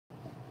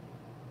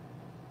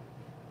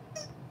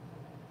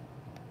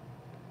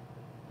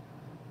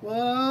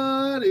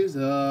What is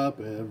up,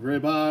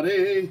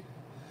 everybody?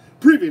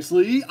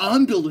 Previously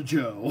on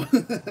Build-A-Joe.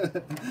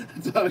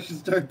 That's how I should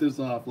start this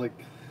off, like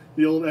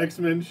the old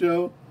X-Men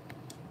show.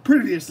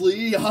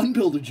 Previously on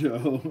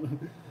Build-A-Joe.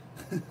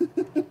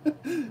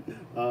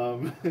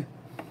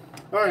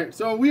 Alright,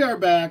 so we are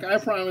back. I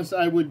promised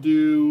I would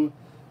do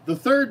the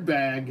third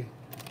bag.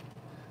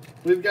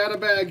 We've got a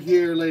bag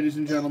here, ladies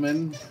and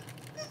gentlemen.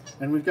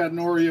 And we've got an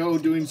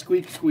Oreo doing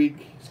squeak,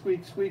 squeak.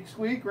 Squeak, squeak,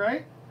 squeak,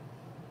 right?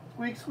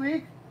 Squeak,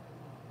 squeak.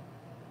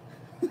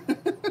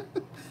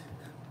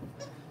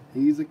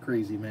 He's a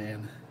crazy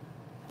man.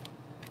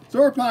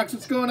 Zorpox,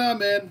 what's going on,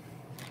 man?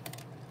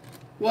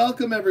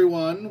 Welcome,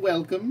 everyone.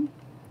 Welcome.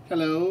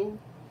 Hello.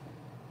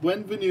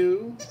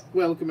 Bienvenue.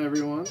 Welcome,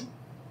 everyone.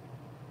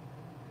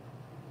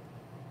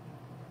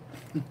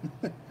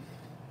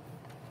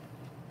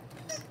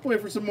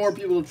 Wait for some more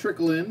people to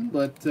trickle in,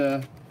 but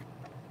we're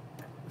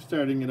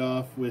starting it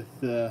off with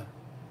the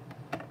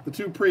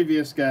two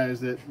previous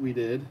guys that we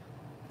did.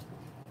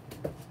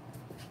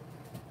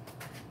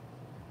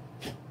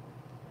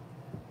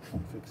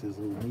 Fix his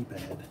little knee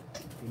pad.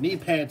 Your knee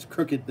pad's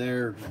crooked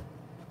there,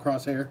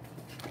 Crosshair.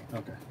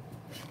 Okay.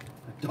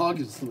 The dog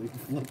is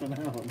flipping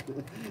out.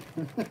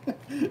 What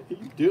are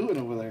you doing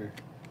over there?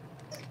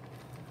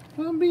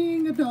 I'm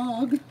being a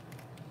dog.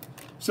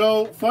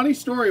 So, funny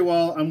story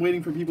while I'm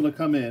waiting for people to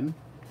come in,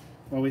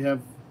 while we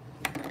have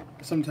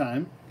some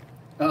time.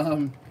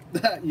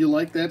 You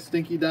like that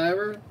stinky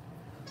diver?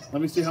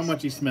 Let me see how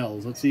much he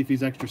smells. Let's see if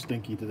he's extra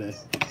stinky today.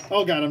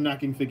 Oh god, I'm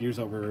knocking figures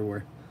over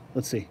everywhere.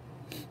 Let's see.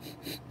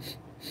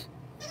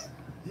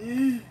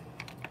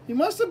 He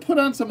must have put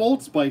on some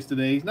Old Spice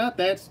today. He's not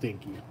that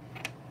stinky.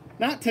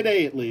 Not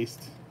today, at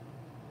least.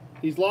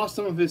 He's lost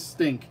some of his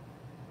stink.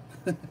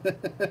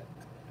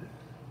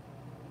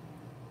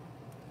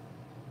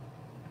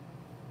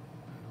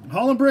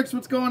 Holland Bricks,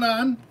 what's going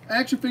on?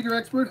 Action figure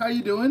expert, how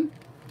you doing?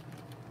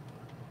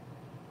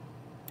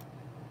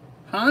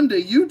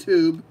 Honda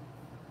YouTube.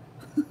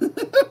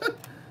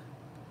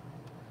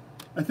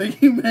 I think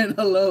he meant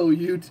hello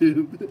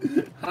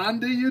YouTube.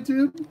 Honda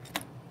YouTube?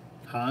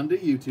 Honda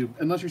YouTube.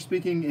 Unless you're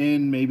speaking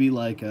in maybe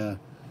like a,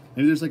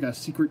 maybe there's like a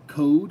secret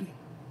code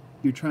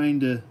you're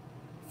trying to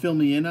fill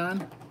me in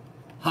on.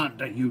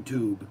 Honda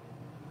YouTube.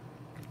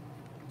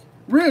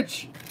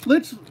 Rich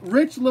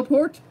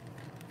Laporte.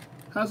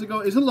 How's it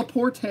going? Is it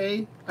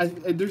Laporte?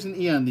 There's an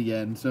E on the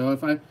end, so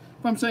if I'm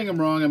saying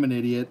I'm wrong, I'm an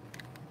idiot.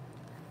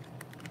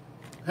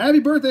 Happy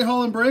birthday,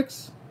 Holland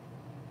Bricks.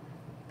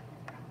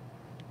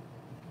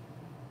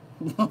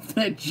 Love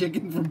that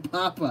chicken from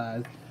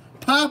Popeyes.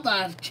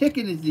 Popeye's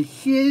chicken is the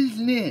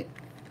shiznit.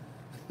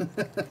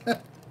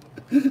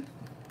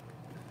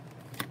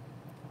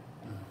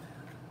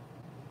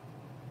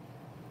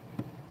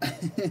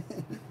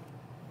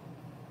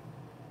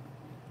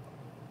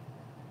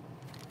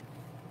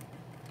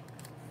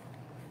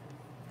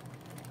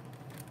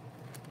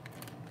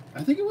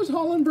 I think it was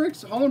Holland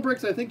Bricks. Holland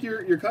Bricks, I think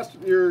your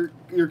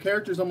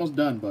character's almost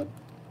done, bud.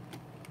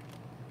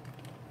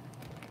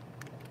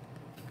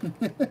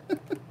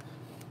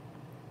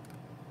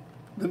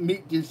 The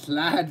meat just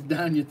slides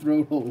down your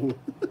throat hole.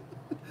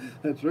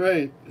 That's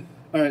right.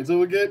 All right, so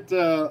we'll get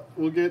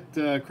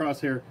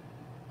Crosshair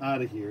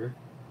out of here,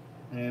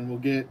 and we'll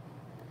get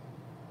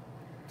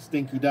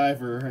Stinky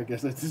Diver. I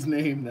guess that's his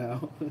name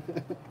now.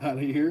 Out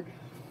of here,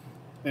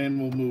 and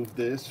we'll move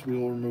this. We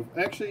will remove.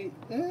 Actually,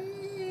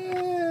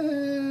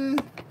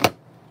 it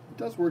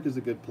does work as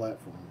a good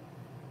platform.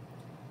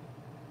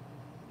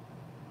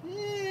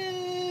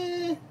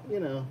 You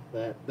know,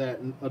 that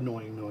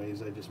annoying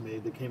noise I just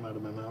made that came out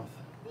of my mouth.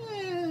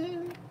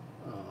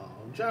 Oh,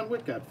 John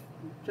Wick got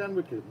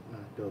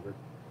knocked over.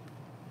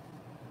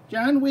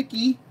 John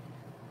Wicky.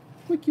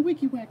 Wiki,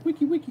 wiki, whack,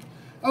 wiki, wiki.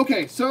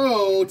 Okay,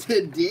 so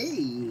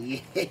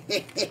today,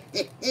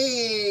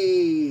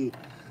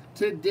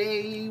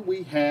 today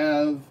we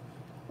have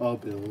a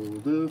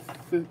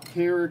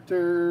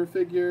Build-A-Character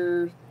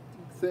figure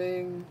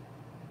thing.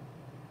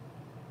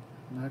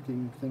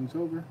 Knocking things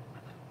over.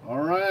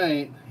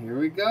 Alright, here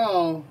we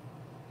go.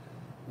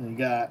 We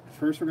got,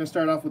 first we're going to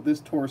start off with this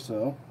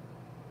torso.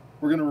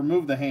 We're going to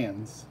remove the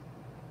hands.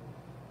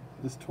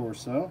 This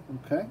torso.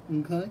 Okay,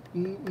 okay,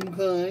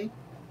 okay.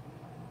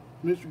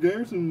 Mr.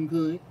 Garrison,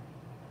 okay.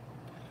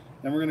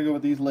 Then we're going to go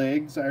with these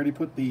legs. I already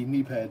put the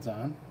knee pads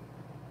on.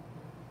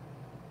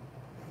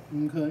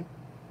 Okay.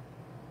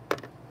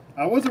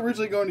 I was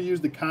originally going to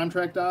use the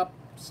Contract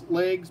Ops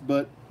legs,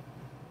 but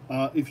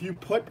if you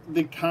put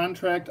the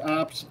Contract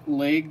Ops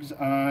legs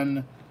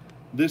on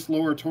this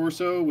lower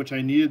torso, which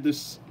I needed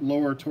this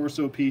lower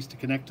torso piece to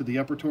connect to the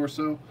upper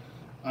torso,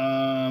 they're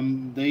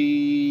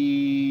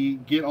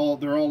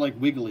all like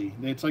wiggly.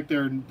 It's like they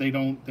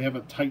have a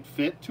tight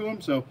fit to them.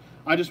 So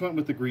I just went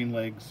with the green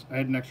legs. I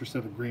had an extra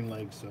set of green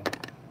legs, so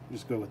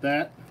just go with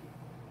that.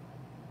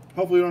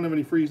 Hopefully we don't have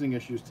any freezing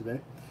issues today.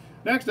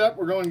 Next up,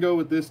 we're going to go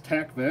with this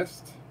tack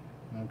vest.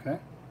 Okay.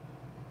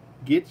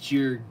 Get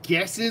your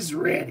guesses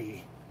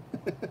ready.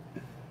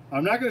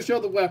 I'm not going to show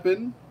the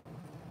weapon.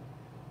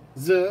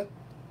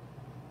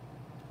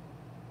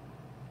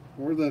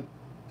 or the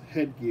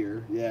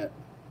headgear yet.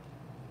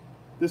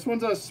 This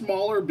one's a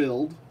smaller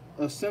build,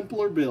 a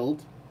simpler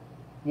build,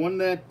 one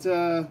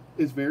that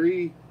is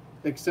very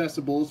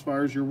accessible as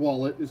far as your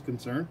wallet is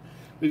concerned.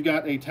 We've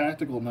got a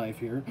tactical knife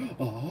here.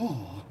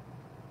 Oh,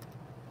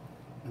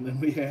 and then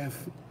we have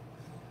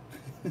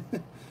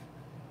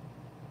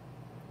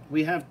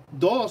we have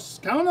dos,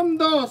 count them,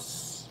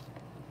 dos,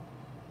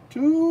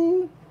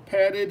 two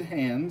padded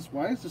hands.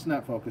 Why is this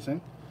not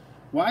focusing?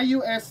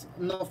 YUS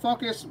no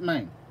focus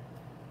main.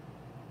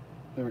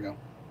 There we go.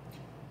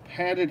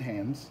 Padded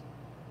hands.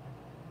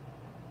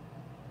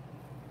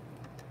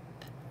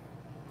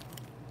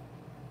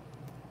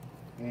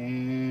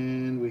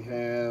 And we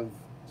have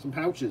some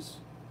pouches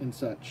and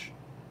such.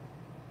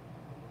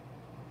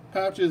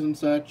 Pouches and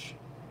such.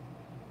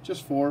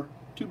 Just 4.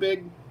 Too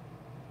big,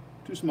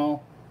 too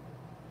small.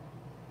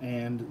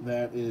 And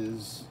that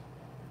is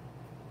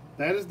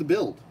the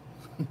build.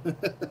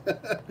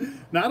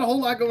 Not a whole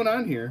lot going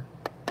on here,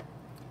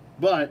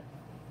 but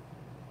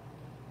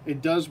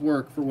it does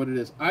work for what it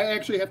is. I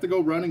actually have to go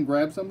run and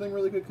grab something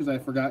really quick because I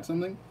forgot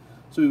something.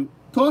 So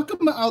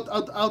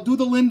I'll do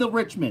the Linda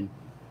Richmond.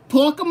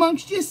 Talk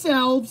amongst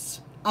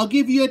yourselves. I'll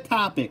give you a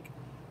topic.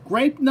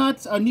 Grape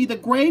nuts are neither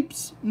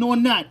grapes nor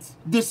nuts.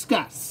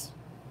 Discuss.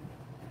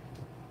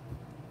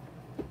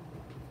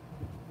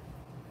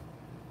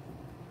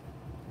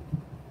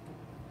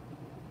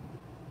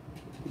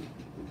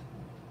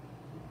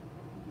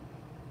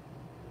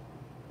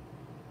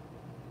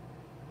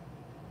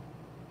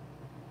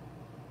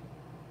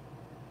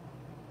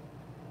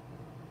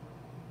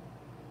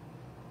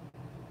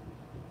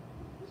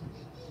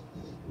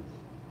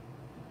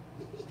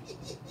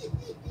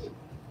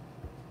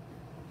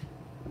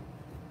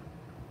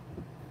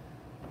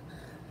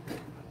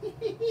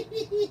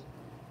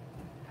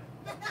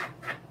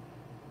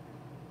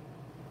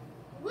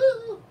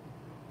 Woo!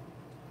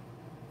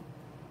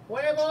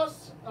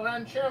 Huevos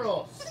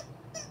rancheros.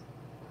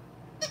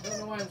 I don't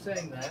know why I'm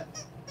saying that,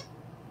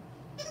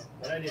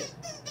 but I did.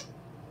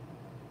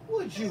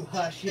 Would you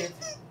hush it?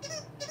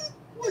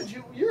 Would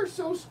you? You're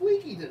so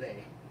squeaky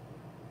today.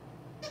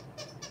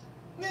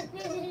 You're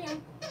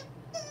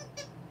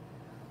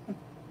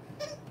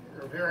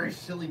a very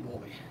silly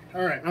boy.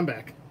 All right, I'm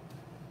back.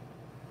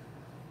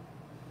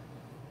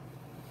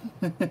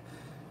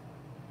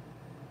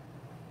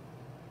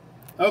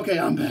 Okay,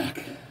 I'm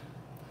back.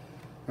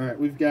 All right,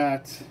 we've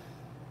got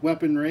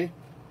weaponry.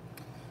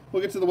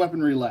 We'll get to the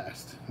weaponry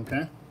last,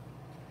 okay?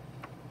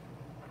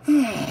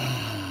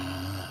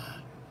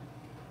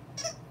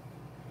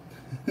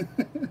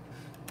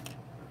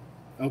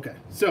 Okay,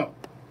 so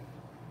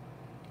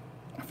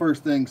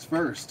first things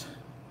first,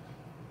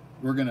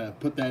 we're gonna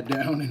put that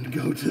down and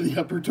go to the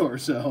upper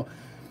torso.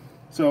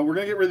 So we're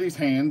gonna get rid of these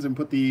hands and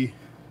put the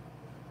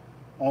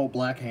all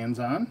black hands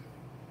on.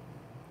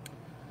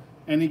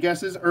 Any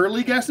guesses?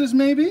 Early guesses,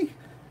 maybe?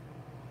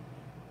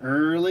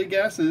 Early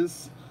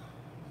guesses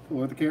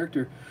for the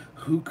character.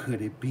 Who could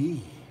it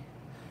be?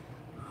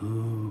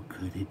 Who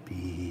could it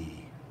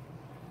be?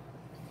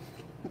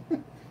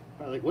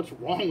 Like, what's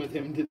wrong with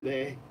him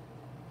today?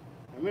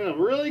 I'm in a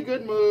really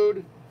good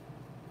mood.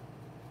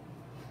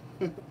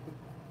 I'm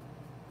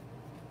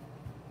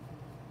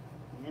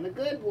in a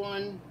good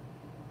one.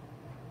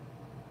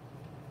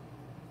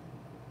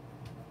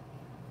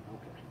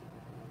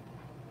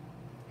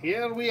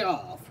 Here we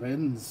are,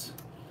 friends.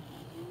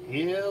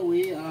 Here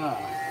we are.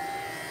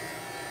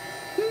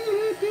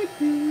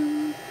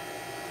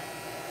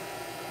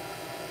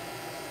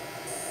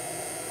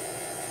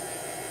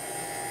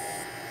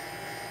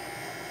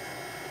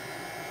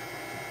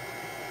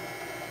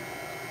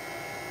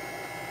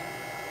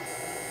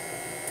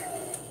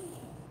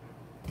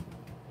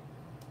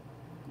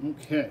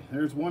 Okay,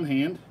 there's one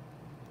hand.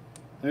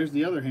 There's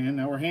the other hand.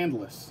 Now we're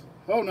handless.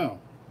 Oh no.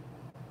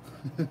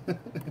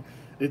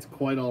 It's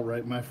quite all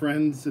right, my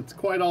friends. It's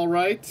quite all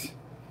right.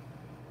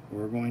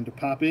 We're going to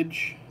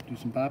poppage. Do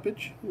some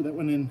poppage. Ooh, that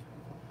went in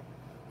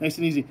nice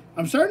and easy.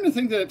 I'm starting to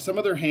think that some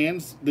of their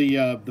hands,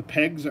 the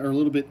pegs are a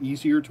little bit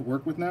easier to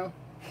work with now.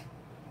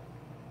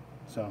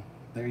 So,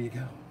 there you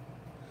go.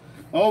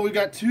 Oh, we've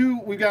got two.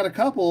 We've got a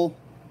couple.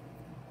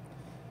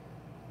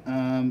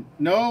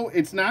 No,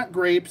 it's not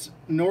grapes,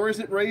 nor is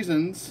it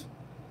raisins.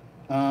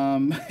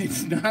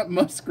 It's not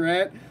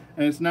muskrat.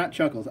 And it's not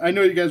Chuckles. I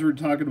know you guys were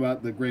talking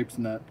about the grape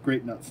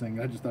nuts thing.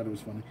 I just thought it was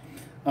funny.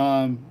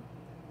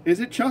 Is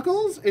it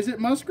Chuckles? Is it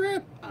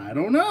muskrat? I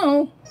don't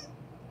know.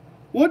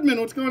 Woodman,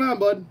 what's going on,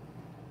 bud?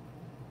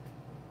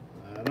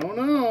 I don't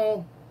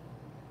know.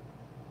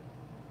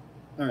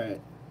 All right.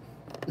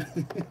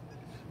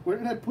 Where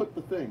did I put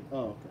the thing?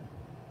 Oh, okay.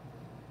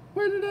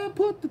 Where did I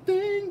put the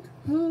thing?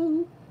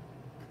 Oh.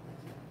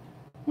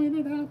 Where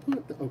did I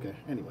put the... Okay,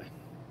 anyway.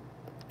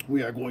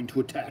 We are going to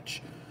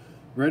attach.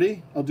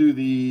 Ready? I'll do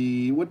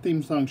the... What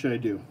theme song should I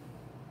do?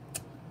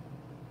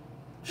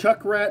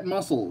 Chuck Rat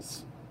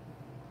Muscles.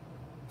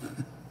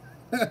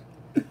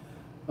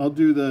 I'll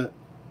do the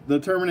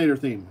Terminator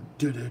theme.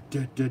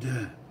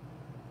 Da-da-da-da-da.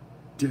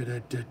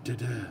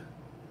 Da-da-da-da-da.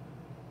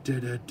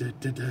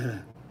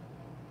 Da-da-da-da-da.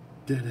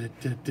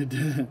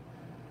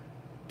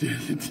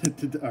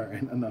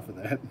 Alright, enough of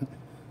that.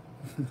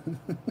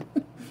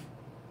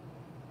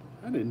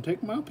 I didn't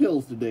take my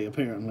pills today,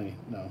 apparently.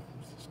 No,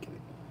 just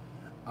kidding.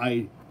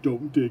 I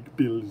don't take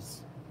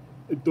pills.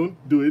 I don't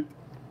do it.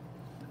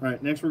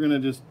 Alright, next we're going to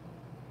just...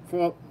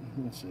 Well,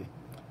 let's see.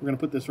 We're going to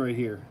put this right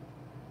here.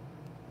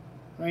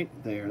 Right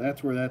there.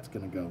 That's where that's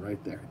going to go.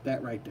 Right there.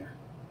 That right there.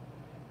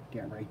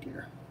 Yeah, right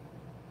there.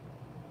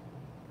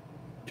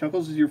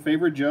 Chuckles is your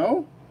favorite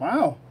Joe?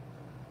 Wow.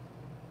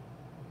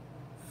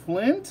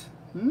 Flint?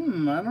 I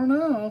don't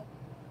know.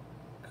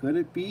 Could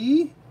it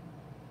be?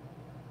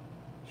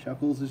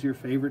 Chuckles is your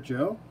favorite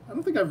Joe? I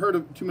don't think I've heard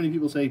of too many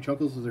people say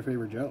Chuckles is their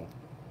favorite Joe.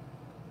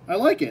 I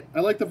like it. I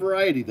like the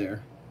variety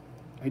there.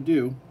 I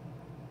do.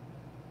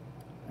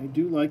 I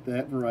do like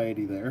that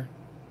variety there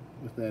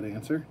with that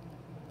answer.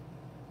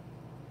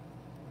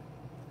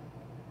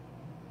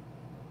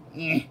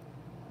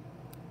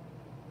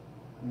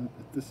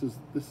 This is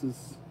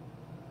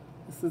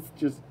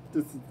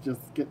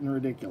just getting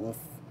ridiculous.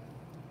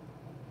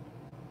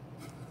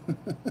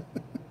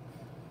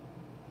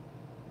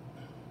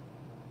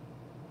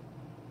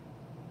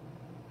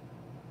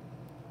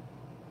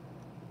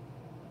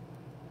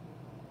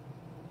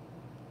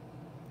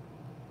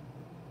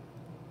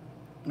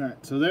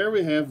 Alright, so there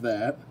we have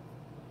that.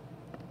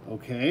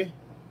 Okay.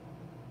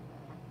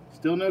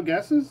 Still no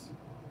guesses?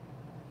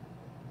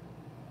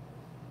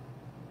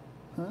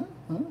 Huh?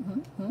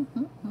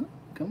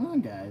 Come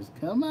on, guys.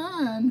 Come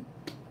on.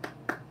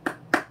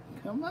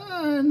 Come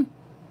on.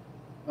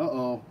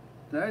 Uh-oh.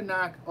 Did I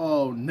knock?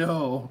 Oh,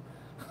 no.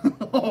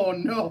 Oh,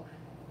 no.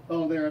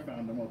 Oh, there, I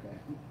found him. Okay.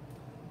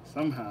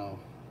 Somehow.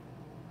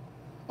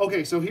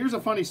 Okay, so here's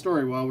a funny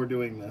story while we're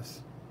doing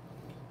this.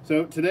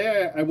 So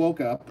today I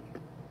woke up,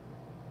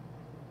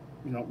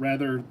 you know,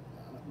 rather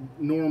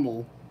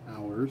normal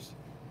hours.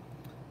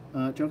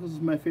 Chuckles is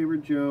my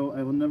favorite Joe.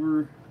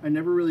 I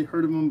never really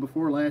heard of him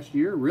before last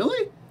year.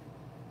 Really?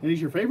 And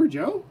he's your favorite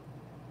Joe?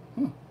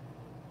 Huh.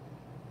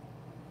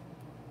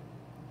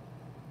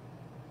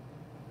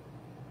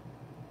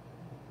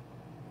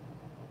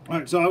 All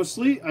right, so I was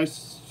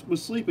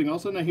sleeping. All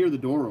of a sudden, I hear the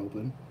door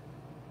open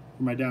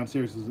for my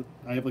downstairs.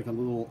 I have like an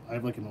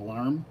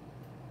alarm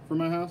for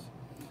my house.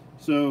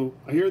 So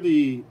I hear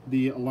the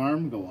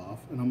alarm go off,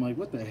 and I'm like,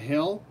 what the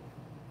hell?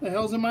 The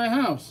hell's in my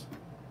house?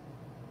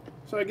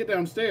 So I get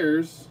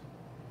downstairs,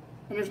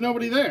 and there's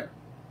nobody there.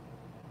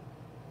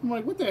 I'm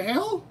like, what the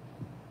hell?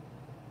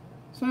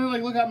 So I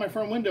look out my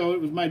front window. It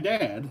was my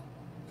dad.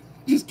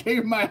 Just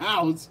came to my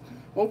house,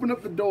 opened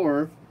up the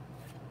door,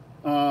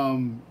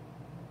 and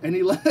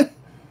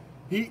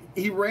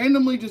he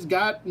randomly just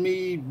got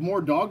me more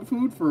dog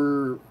food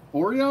for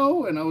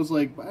Oreo, and I was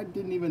like, I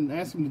didn't even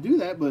ask him to do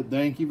that, but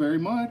thank you very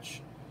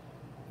much.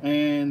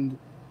 And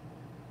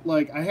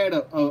like I had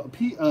a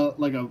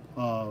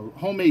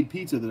homemade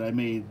pizza that I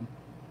made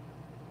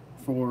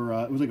for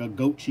it was like a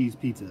goat cheese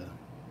pizza.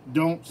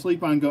 Don't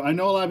sleep on goat. I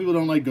know a lot of people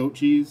don't like goat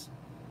cheese,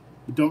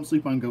 but don't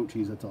sleep on goat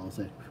cheese. That's all I'll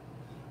say.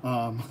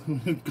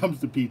 When it comes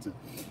to pizza.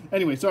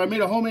 Anyway, so I made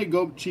a homemade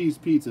goat cheese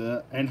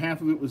pizza, and half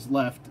of it was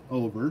left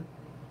over.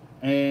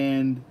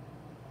 And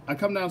I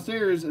come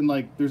downstairs, and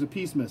like there's a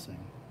piece missing.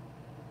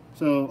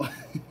 So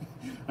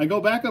I go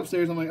back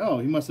upstairs. I'm like,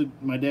 oh,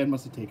 my dad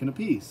must have taken a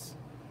piece.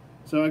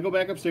 So I go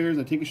back upstairs.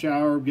 I take a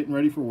shower, getting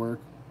ready for work,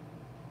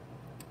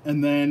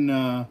 and then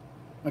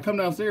I come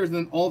downstairs, and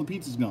then all the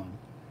pizza's gone.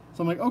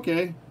 So I'm like,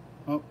 okay,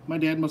 well, my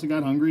dad must have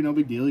got hungry. No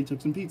big deal. He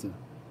took some pizza,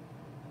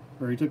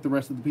 or he took the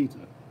rest of the pizza.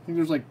 I think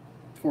there's like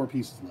 4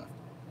 pieces left.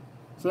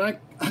 So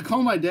I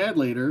call my dad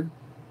later,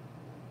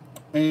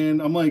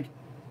 and I'm like,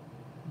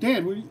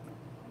 Dad, were you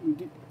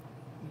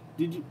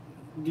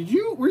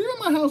at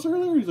my house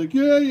earlier? He's like,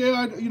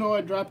 yeah.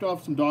 I dropped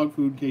off some dog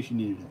food in case you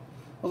needed it.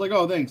 I was like,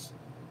 oh, thanks.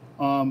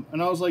 And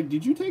I was like,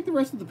 did you take the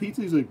rest of the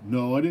pizza? He's like,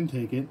 no, I didn't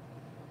take it.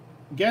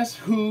 Guess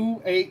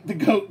who ate the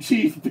goat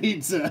cheese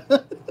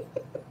pizza?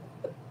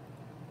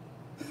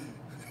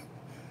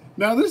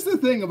 Now, this is the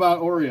thing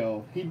about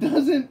Oreo. He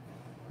doesn't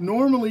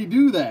normally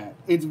do that.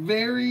 It's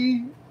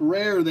very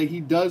rare that he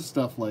does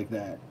stuff like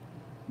that.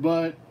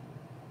 But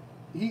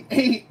he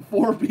ate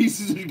 4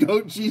 pieces of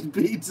goat cheese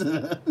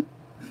pizza.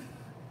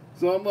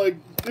 So I'm like,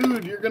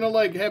 dude, you're gonna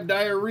like have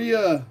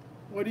diarrhea.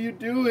 What are you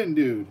doing,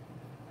 dude?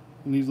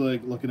 And he's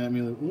like looking at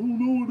me like, I don't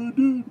know what I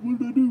did. What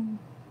did I do?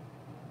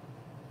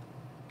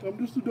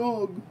 I'm just a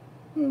dog.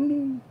 I don't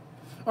know.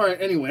 All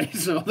right, anyway,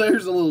 so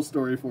there's a little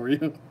story for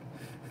you.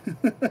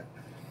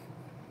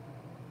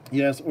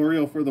 Yes,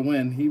 Oreo for the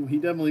win. He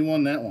definitely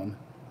won that one.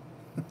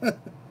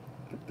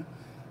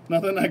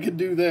 Nothing I could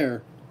do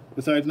there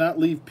besides not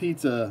leave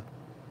pizza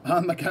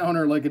on the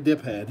counter like a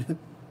diphead.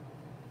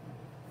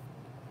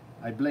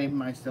 I blame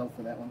myself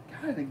for that one.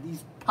 God,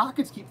 these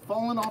pockets keep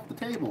falling off the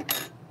table.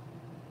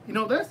 You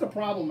know, that's the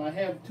problem. I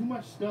have too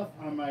much stuff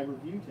on my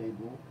review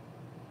table.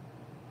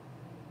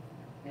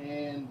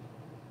 And,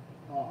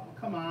 oh,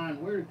 come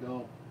on, where'd it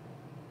go?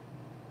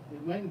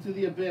 It went into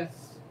the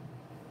abyss.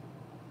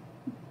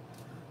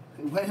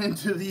 It went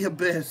into the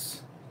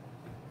abyss.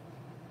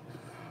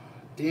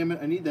 damn it,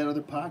 I need that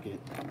other pocket.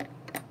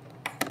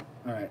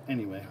 Alright,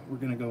 anyway, we're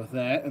going to go with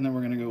that, and then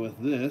we're going to go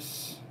with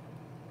this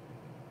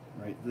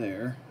right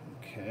there.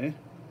 Okay.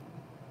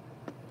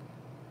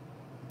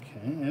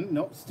 Okay, and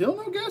no, still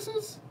no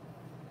guesses?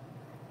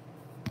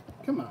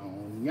 Come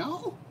on,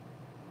 y'all.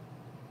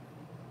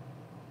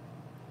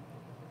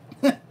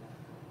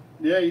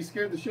 Yeah, you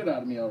scared the shit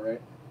out of me,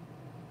 alright.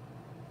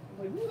 I'm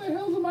like, who the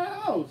hell's in my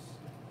house?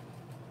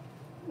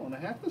 I'm gonna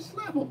have to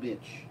slap a bitch.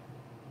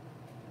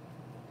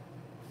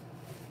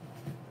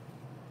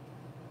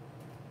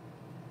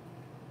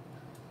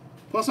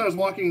 Plus, I was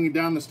walking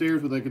down the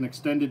stairs with like an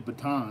extended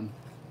baton.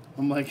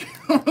 I'm like,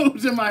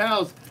 who's in my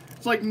house?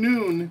 It's like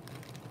noon.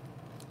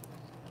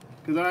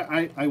 Because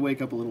I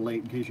wake up a little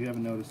late, in case you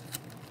haven't noticed.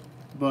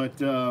 But,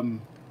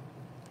 because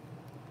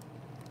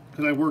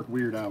I work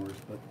weird hours,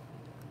 but.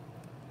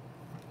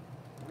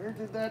 Where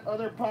did that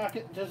other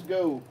pocket just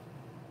go?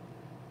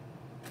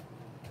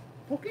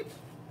 Pocket?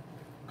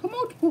 Come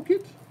out,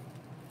 pocket.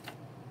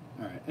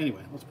 Alright,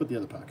 anyway, let's put the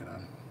other pocket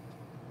on.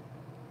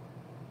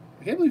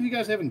 I can't believe you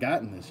guys haven't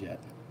gotten this yet.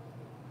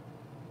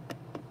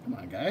 Come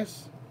on,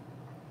 guys.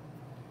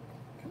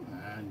 Come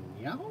on,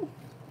 y'all.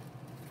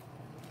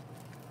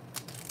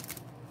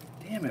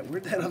 Damn it,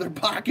 where'd that other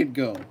pocket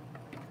go?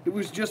 It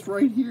was just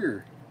right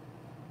here.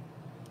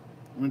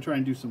 I'm going to try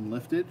and do some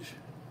liftage.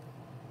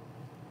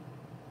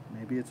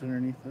 Maybe it's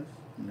underneath this.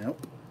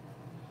 Nope.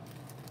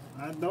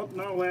 I don't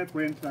know where it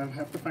went. I'll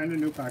have to find a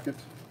new pocket.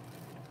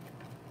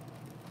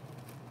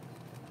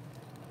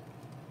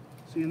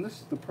 See, and this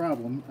is the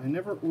problem. I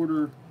never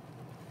order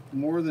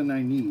more than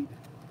I need.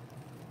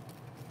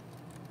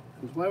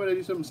 Because why would I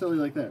do something silly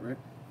like that, right?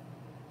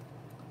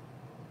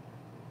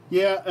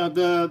 Yeah,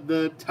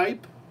 the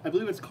Type, I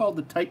believe it's called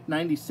the Type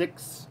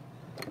 96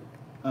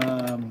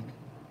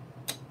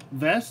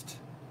 vest.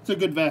 It's a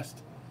good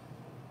vest.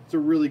 It's a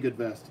really good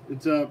vest.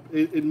 It's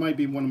it might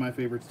be one of my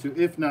favorites too,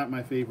 if not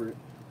my favorite.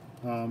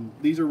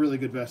 These are really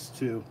good vests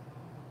too.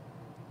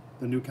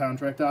 The new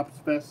contract ops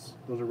vests,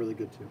 those are really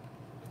good too.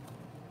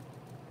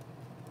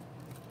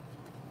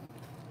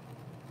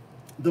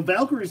 The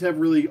Valkyries have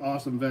really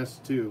awesome vests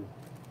too.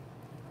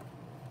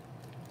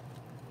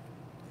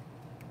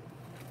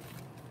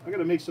 I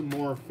gotta make some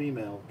more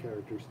female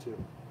characters too.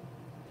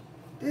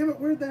 Damn it,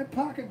 where'd that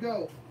pocket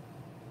go?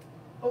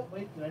 Oh,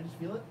 wait, did I just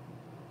feel it?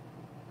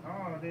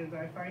 Oh, did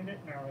I find it?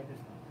 No, I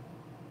just...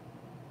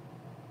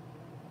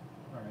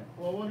 Alright,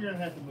 well, we're gonna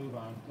have to move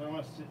on. I don't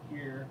want to sit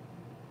here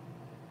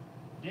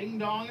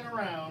ding-donging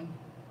around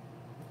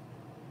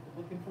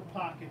looking for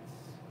pockets.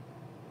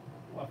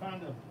 Oh, I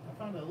found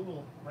a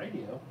little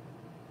radio.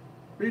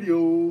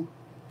 Radio!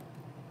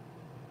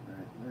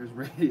 Alright, there's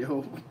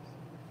radio.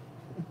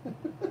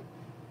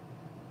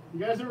 You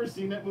guys ever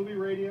seen that movie,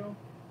 Radio?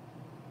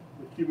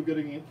 With Cuba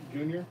Gooding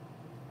Jr.?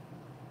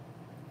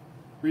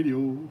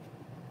 Radio.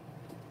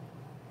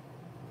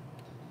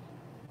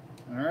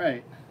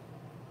 Alright.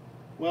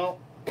 Well,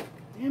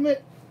 damn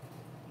it.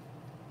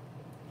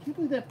 I can't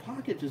believe that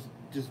pocket just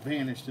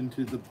vanished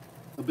into the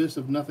abyss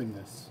of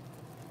nothingness.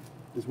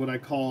 Is what I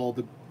call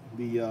the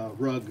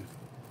rug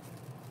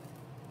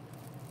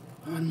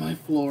on my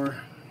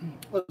floor.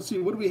 Let's see,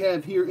 what do we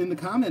have here in the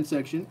comment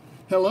section?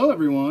 Hello,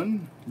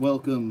 everyone.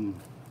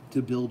 Welcome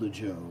to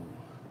Build-A-Joe.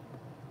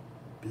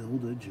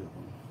 Build-A-Joe.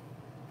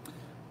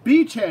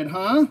 Beachhead,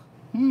 huh?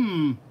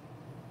 I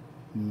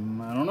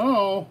don't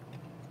know.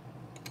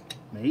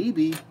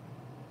 Maybe.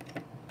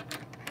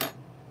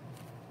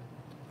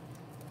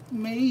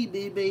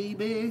 Maybe,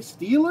 baby.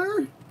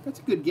 Steeler? That's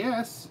a good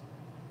guess.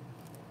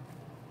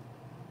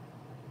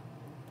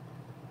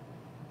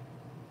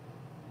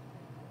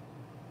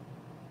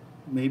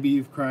 Maybe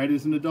you've cried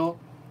as an adult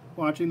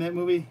watching that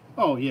movie?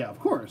 Oh, yeah, of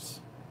course.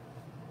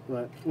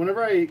 But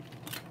whenever I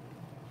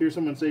hear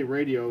someone say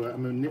radio,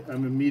 I'm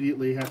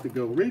immediately have to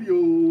go, radio,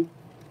 you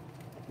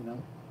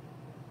know?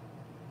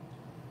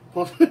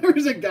 Well, there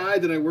was a guy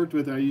that I worked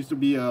with. I used to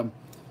be a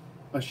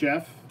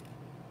chef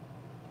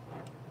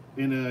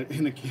in a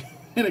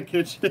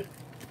kitchen,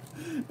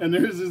 and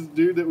there's this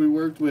dude that we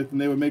worked with, and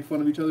they would make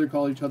fun of each other,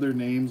 call each other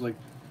names. Like,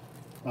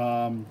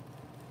 our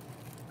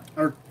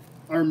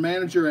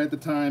manager at the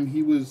time,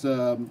 he was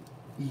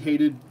he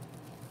hated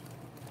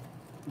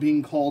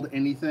being called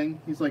anything.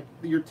 He's like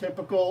your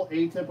typical,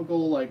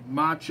 atypical, like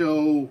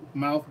macho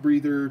mouth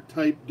breather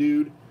type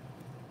dude.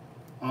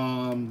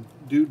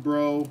 Dude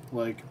bro,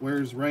 like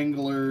wears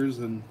Wranglers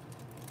and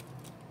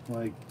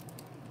like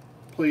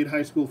played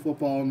high school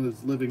football and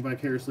is living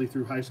vicariously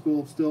through high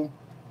school still.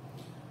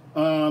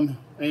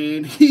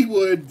 And he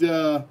would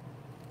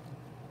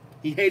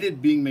he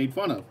hated being made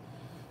fun of.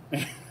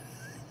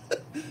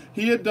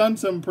 He had done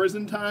some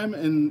prison time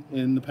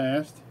in the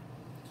past,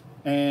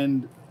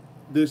 and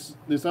this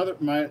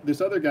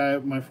other guy,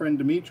 my friend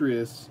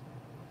Demetrius,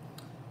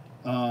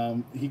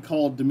 he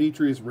called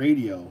Demetrius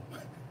Radio.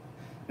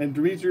 And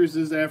Demetrius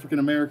is African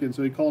American,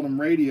 so he called him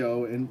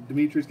Radio, and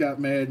Demetrius got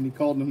mad and he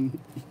called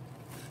him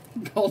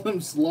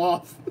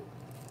Sloth.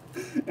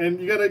 And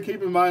you gotta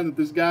keep in mind that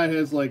this guy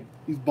has, like,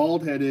 he's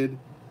bald headed,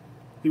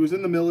 He was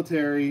in the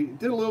military,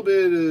 did a little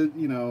bit of,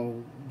 you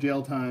know,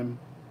 jail time.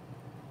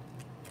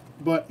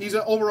 But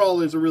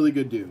overall is a really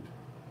good dude.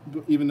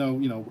 Even though,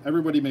 you know,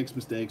 everybody makes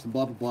mistakes and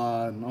blah, blah,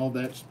 blah, and all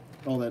that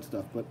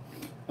stuff. But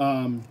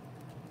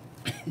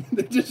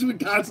they just would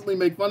constantly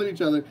make fun of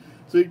each other.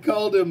 So he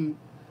called him...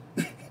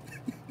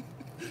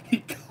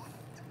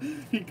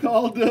 he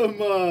called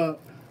him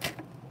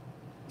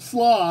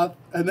Sloth,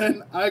 and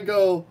then I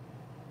go,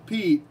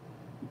 Pete,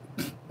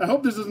 I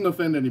hope this doesn't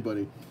offend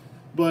anybody,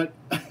 but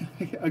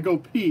I go,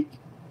 Pete,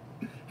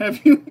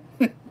 have you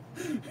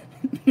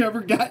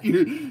ever got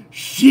your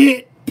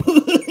shit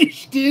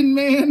pushed in,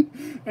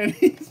 man? And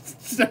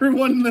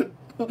everyone in the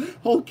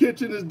whole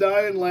kitchen is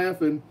dying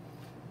laughing.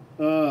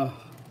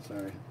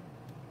 Sorry.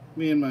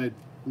 Me and my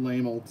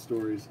lame old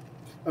stories.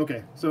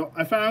 Okay, so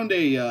I found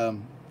a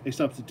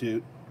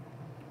substitute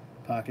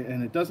pocket,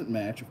 and it doesn't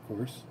match, of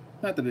course.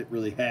 Not that it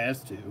really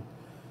has to,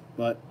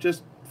 but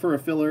just for a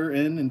filler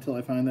in until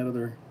I find that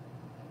other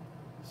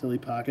silly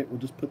pocket, we'll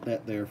just put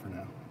that there for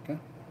now, okay?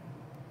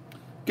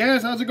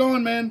 Gaz, how's it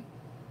going, man?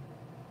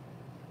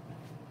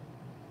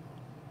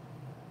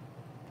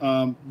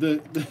 All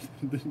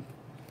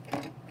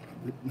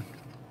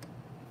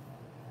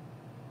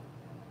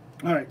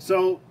right,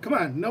 so come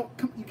on,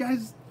 you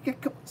guys,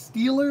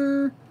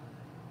 Steeler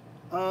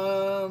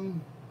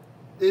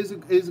is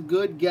a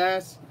good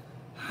guess.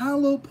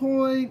 Hollow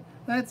Point,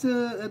 that's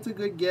a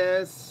good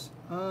guess.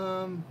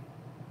 All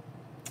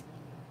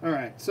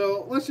right,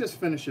 so let's just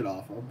finish it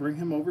off. I'll bring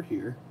him over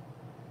here.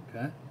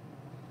 Okay.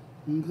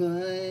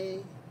 Okay.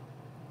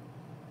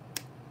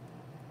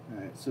 All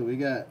right, so we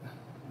got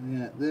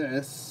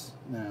this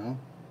now.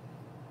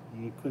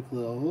 A quick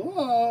little,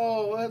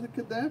 whoa, what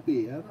could that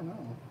be? I don't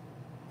know.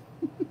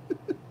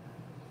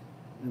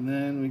 And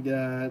then we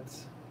got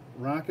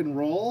rock and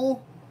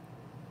roll.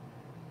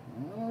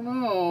 I don't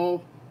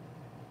know.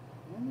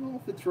 I don't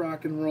know if it's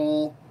rock and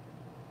roll.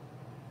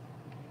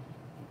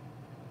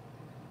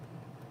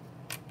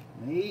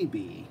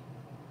 Maybe.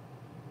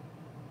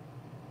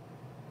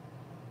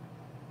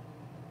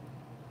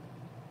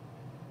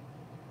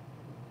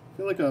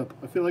 I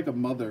feel like a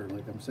mother,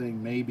 like I'm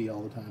saying maybe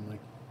all the time. Like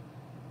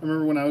I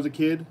remember when I was a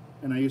kid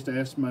and I used to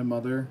ask my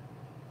mother,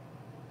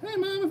 "Hey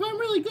Mom, if I'm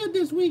really good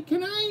this week,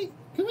 can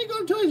we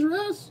go to Toys R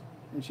Us?"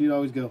 And she'd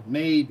always go,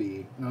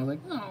 "Maybe." And I was like,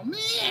 "Oh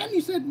man,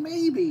 you said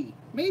maybe.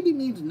 Maybe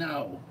means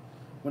no."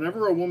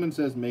 Whenever a woman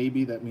says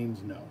maybe, that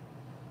means no.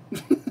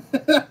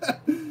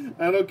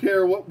 I don't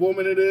care what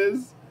woman it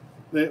is.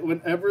 That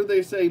whenever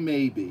they say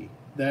maybe,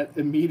 that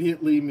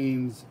immediately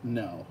means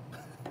no.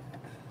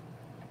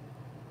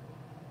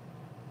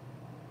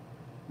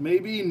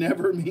 Maybe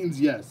never means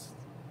yes.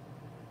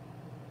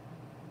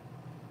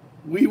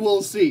 We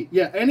will see.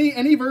 Yeah,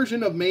 any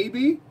version of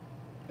maybe,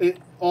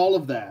 all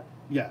of that,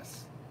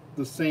 yes.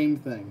 The same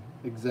thing,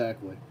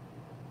 exactly.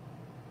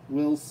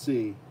 We'll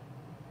see.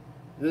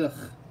 Ugh.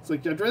 It's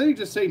like, I'd rather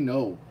just say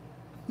no.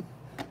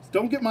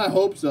 Don't get my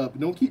hopes up.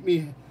 Don't keep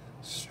me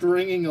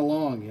stringing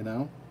along, you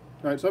know?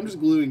 All right, so I'm just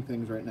gluing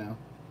things right now.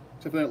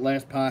 Except for that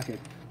last pocket.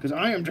 Because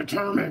I am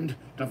determined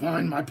to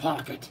find my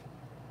pocket.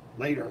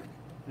 Later.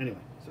 Anyway,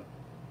 so.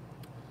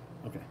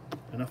 Okay,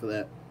 enough of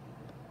that.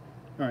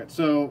 All right,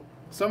 so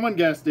someone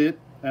guessed it.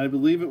 And I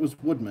believe it was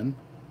Woodman.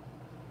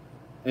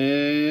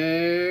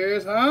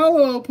 Here's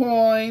Hollow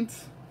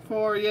Point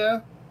for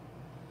you.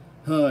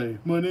 Hi,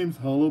 my name's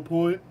Hollow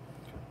Point.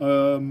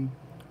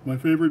 My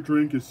favorite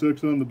drink is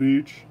sex on the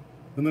beach,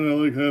 and then I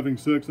like having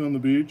sex on the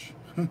beach.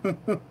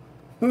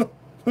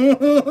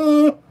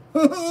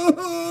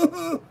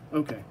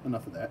 Okay,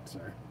 enough of that,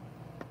 sorry.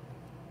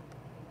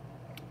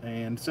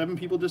 And 7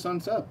 people just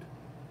unsubbed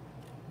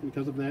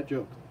because of that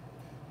joke.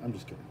 I'm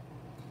just kidding.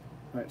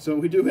 Alright, so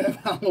we do have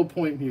Hollow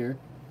Point here.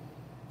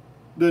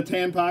 The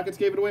tan pockets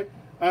gave it away.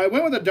 I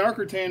went with a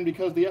darker tan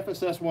because the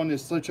FSS one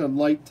is such a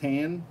light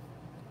tan.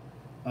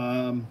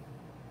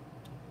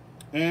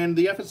 And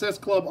the FSS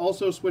Club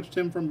also switched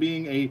him from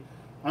being a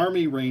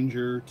Army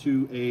Ranger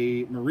to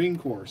a Marine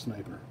Corps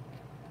sniper.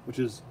 Which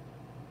is,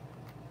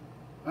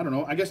 I don't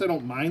know, I guess I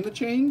don't mind the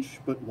change,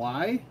 but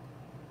why?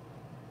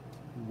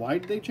 Why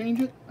did they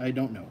change it? I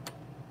don't know.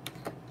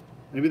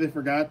 Maybe they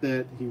forgot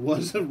that he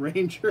was a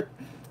Ranger.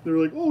 They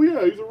were like, oh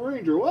yeah, he's a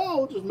Ranger. Well,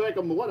 we'll just make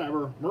him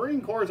whatever.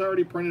 Marine Corps is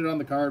already printed on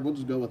the card. We'll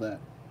just go with that.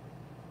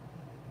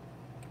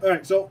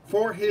 Alright, so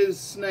for his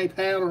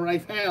sniper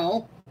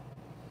rifle,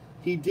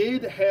 he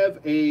did have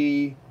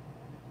a...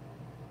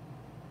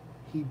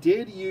 He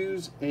did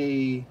use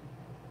a...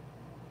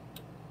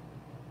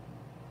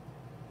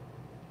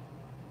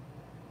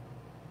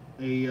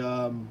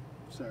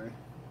 Sorry.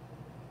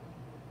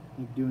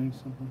 I'm doing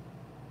something.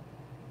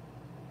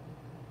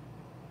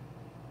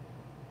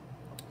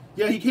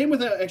 Yeah, he came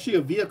with actually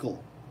a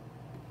vehicle.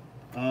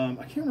 I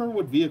can't remember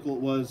what vehicle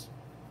it was.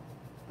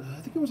 I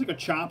think it was like a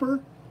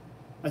chopper.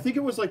 I think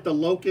it was like the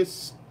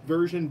Locust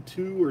version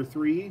 2 or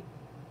 3.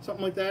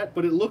 Something like that.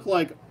 But it looked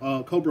like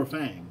Cobra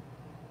Fang.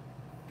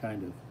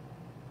 Kind of.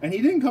 And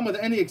he didn't come with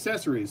any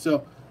accessories.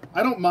 So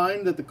I don't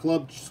mind that the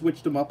club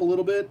switched him up a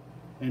little bit.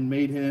 And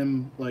made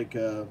him like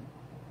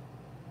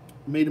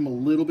made him a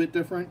little bit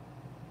different.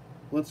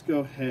 Let's go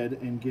ahead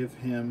and give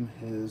him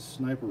his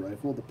sniper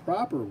rifle, the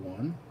proper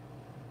one,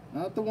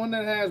 not the one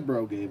that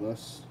Hasbro gave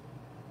us,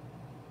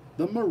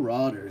 the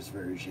Marauders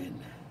version.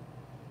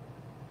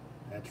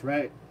 That's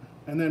right.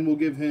 And then we'll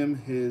give him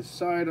his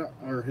sidearm.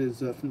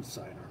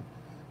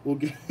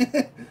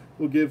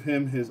 We'll give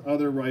him his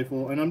other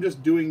rifle, and I'm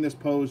just doing this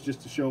pose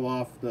just to show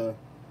off the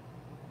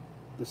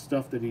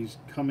stuff that he's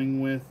coming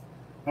with.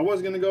 I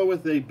was gonna go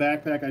with a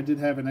backpack. I did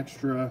have an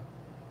extra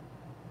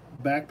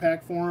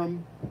backpack for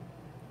him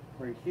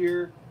right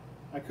here.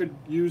 I could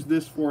use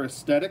this for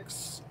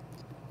aesthetics.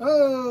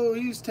 Oh,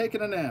 he's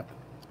taking a nap.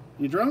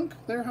 You drunk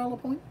there, Hollow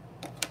Point?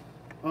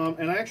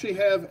 And I actually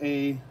have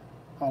a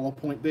Hollow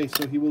Point base,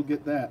 so he will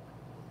get that.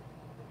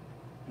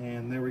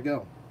 And there we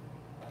go.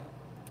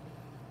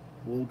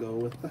 We'll go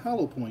with the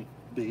Hollow Point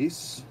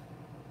base.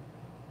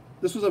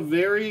 This was a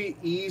very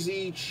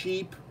easy,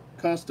 cheap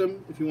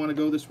custom if you want to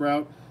go this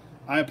route.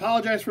 I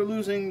apologize for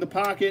losing the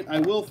pocket. I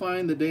will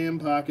find the damn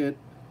pocket.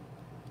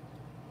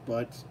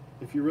 But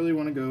if you really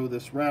want to go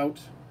this route,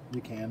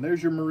 you can.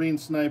 There's your Marine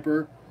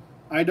Sniper.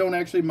 I don't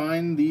actually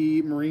mind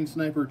the Marine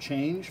Sniper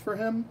change for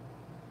him.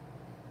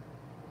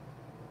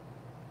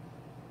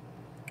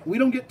 We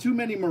don't get too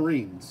many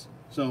Marines,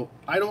 so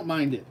I don't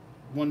mind it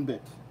one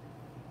bit.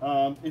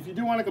 If you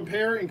do want to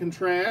compare and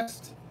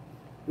contrast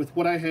with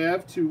what I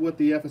have to what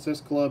the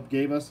FSS Club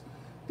gave us,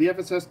 the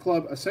FSS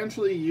Club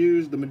essentially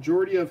used, the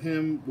majority of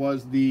him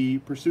was the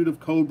Pursuit of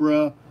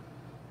Cobra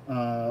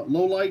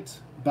low-light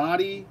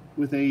body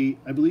with a,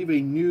 I believe,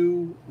 a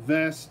new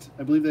vest.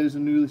 I believe that is a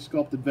newly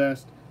sculpted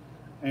vest.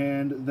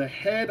 And the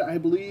head, I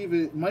believe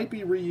it might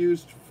be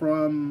reused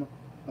from,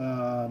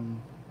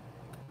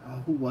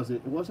 who was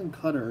it? It wasn't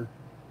Cutter.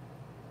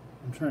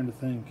 I'm trying to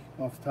think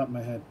off the top of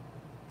my head.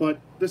 But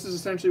this is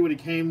essentially what he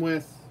came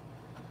with.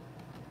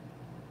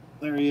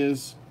 There he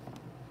is.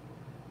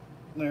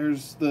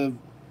 There's the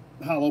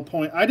Hollow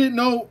Point. I didn't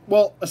know,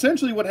 well,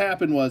 essentially what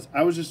happened was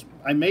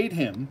I made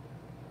him,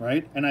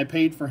 right? And I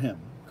paid for him,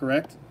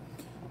 correct?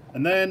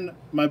 And then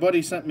my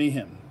buddy sent me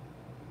him.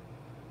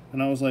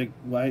 And I was like,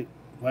 why'd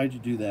you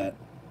do that?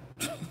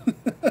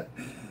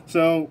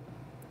 So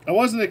I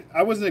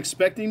wasn't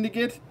expecting to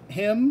get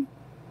him.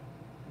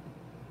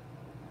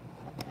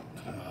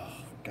 Oh,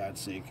 for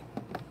God's sake.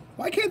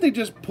 Why can't they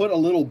just put a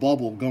little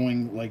bubble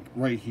going like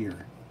right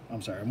here?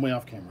 I'm sorry, I'm way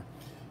off camera.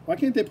 Why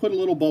can't they put a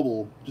little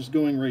bubble just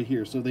going right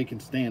here so they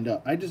can stand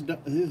up? I just don't.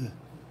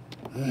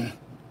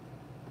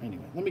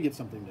 Anyway, let me get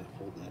something to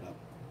hold that up.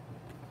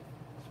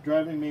 It's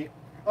driving me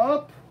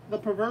up the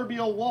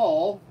proverbial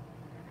wall.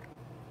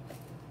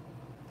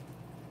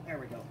 There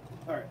we go.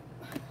 All right.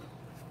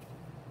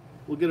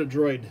 We'll get a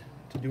droid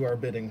to do our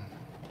bidding.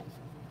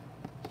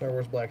 Star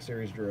Wars Black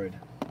Series droid.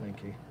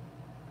 Thank you.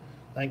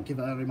 Thank you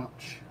very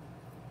much.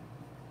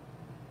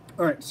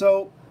 All right,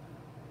 so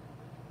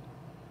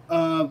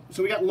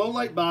we got low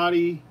light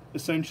body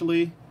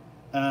essentially,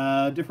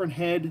 different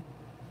head.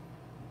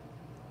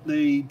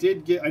 I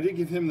did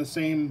give him the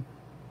same.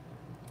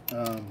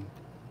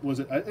 Was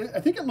it?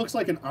 I think it looks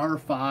like an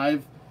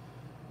R5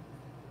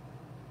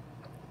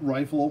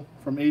 rifle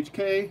from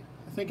HK.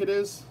 I think it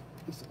is.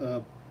 It's,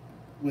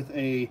 with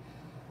a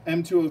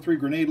M203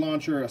 grenade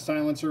launcher, a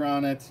silencer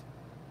on it.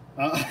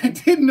 I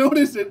did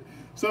notice that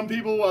some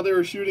people, while they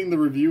were shooting the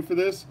review for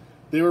this,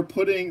 they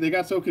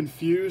got so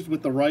confused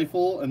with the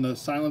rifle and the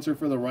silencer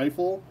for the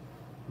rifle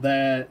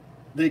that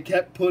they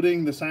kept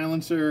putting the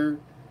silencer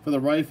for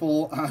the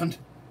rifle on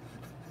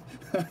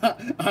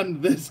on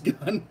this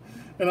gun.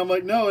 And I'm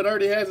like, no, it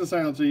already has a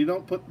silencer. You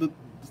don't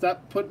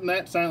stop putting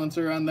that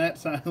silencer on that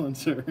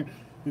silencer.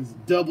 It's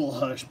double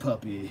hush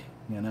puppy,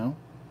 you know?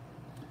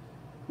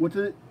 What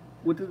do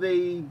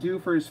they do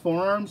for his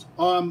forearms?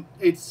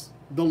 It's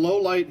the low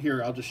light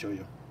here. I'll just show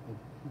you.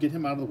 Get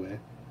him out of the way.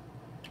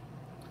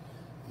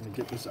 I'm gonna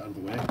get this out of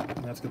the way,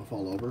 and that's gonna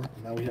fall over.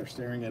 Now we are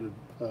staring at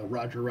a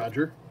Roger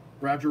rabbit.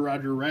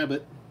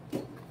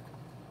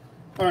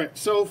 All right,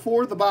 so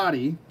for the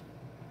body,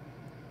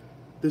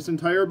 this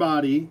entire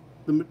body,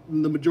 the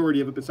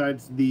majority of it,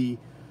 besides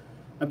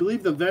I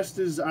believe the vest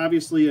is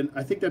obviously,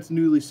 I think that's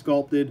newly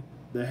sculpted.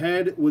 The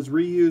head was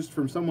reused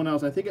from someone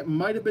else. I think it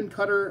might have been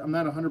Cutter. I'm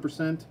not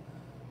 100%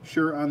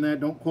 sure on that.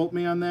 Don't quote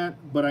me on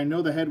that, but I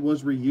know the head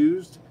was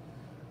reused.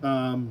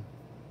 The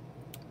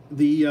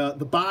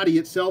body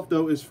itself,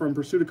 though, is from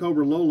Pursuit of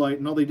Cobra low light,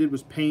 and all they did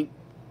was paint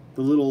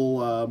the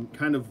little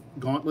kind of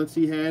gauntlets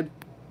he had,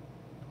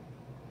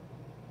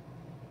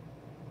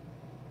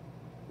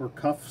 or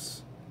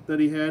cuffs that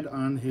he had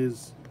on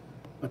his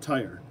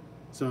attire.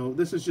 So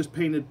this is just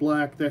painted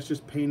black. That's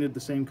just painted the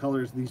same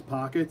color as these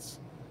pockets.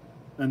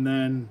 And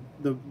then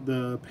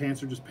the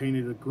pants are just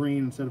painted a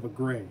green instead of a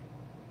gray.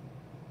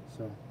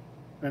 So,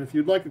 and if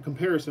you'd like a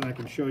comparison, I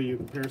can show you a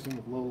comparison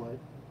with low light.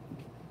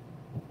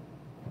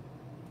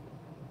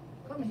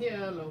 Come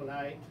here, low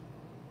light.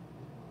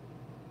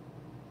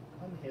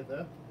 Come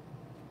hither,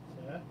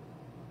 sir.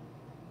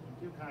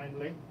 Thank you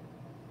kindly.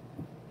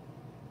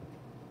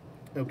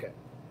 Okay,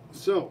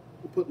 so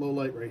we'll put low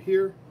light right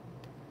here,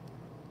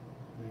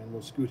 and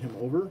we'll scoot him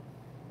over.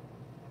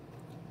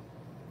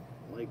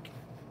 like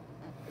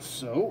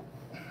so.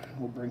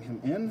 We'll bring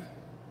him in.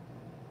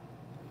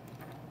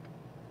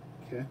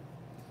 Okay.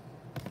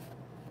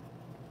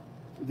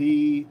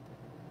 The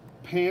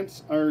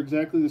pants are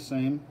exactly the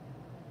same.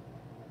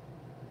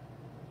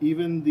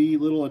 Even the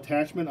little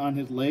attachment on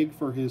his leg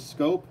for his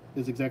scope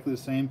is exactly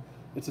the same.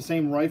 It's the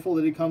same rifle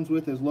that he comes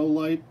with as low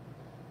light.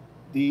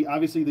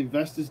 Obviously the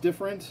vest is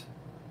different.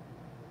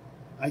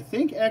 I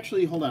think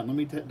actually, hold on, let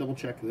me double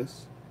check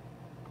this.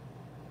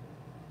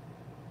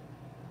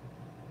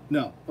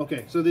 No,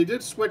 okay, so they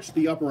did switch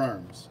the upper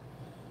arms.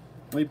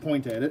 Let me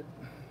point at it.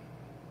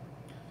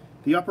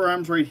 The upper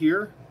arms right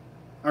here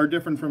are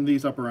different from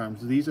these upper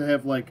arms. These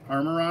have like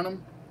armor on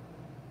them.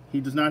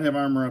 He does not have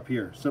armor up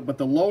here. So, but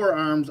the lower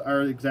arms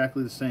are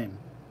exactly the same.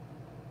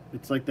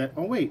 It's like that.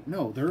 Oh wait,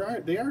 no,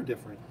 they are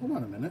different. Hold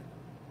on a minute.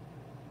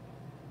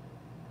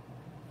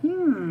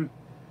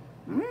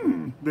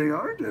 They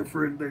are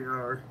different. They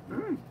are.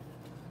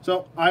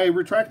 So I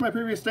retract my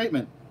previous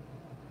statement.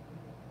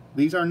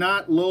 These are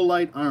not low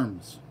light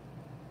arms.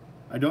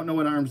 I don't know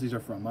what arms these are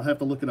from. I'll have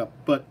to look it up.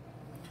 But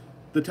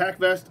the tack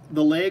vest,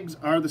 the legs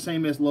are the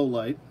same as low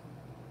light.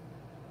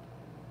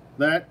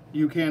 That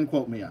you can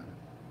quote me on.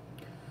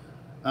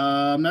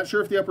 I'm not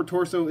sure if the upper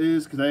torso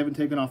is, because I haven't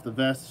taken off the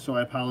vest, so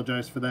I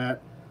apologize for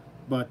that.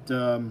 But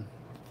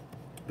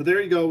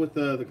there you go with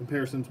the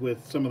comparisons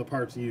with some of the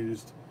parts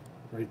used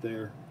right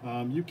there.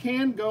 You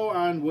can go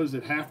on, what is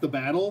it, Half the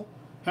Battle,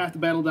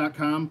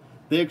 halfthebattle.com.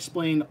 They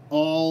explain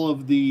all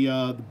of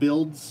the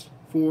builds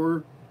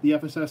for the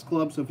FSS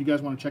Club, so if you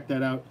guys want to check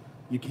that out,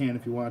 you can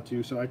if you want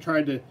to. So I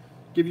tried to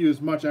give you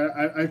as much.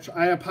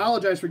 I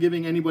apologize for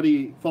giving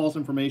anybody false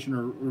information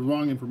or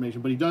wrong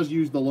information, but he does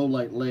use the low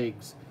light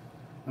legs.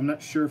 I'm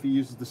not sure if he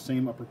uses the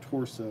same upper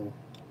torso.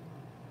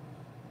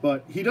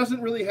 But he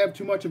doesn't really have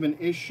too much of an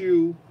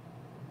issue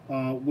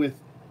with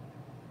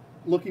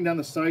looking down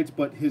the sights,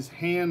 but his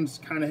hands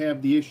kind of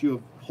have the issue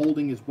of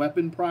holding his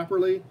weapon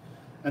properly,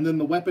 and then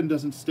the weapon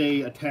doesn't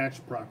stay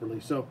attached properly.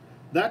 So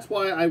that's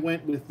why I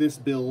went with this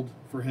build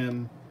for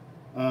him.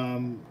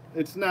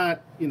 It's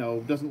not,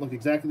 doesn't look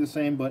exactly the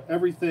same, but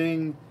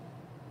everything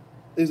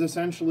is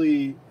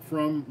essentially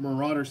from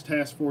Marauder's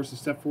Task Force,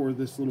 except for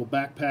this little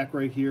backpack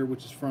right here,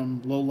 which is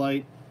from Low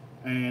Light,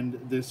 and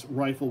this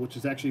rifle, which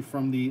is actually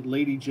from the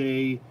Lady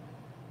J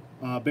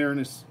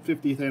Baroness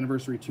 50th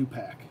Anniversary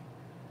 2-pack.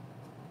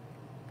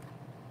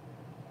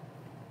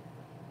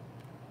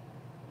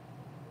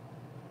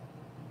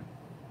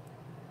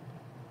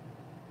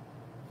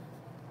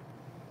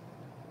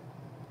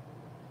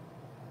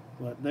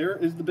 But there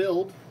is the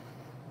build.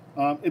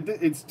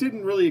 It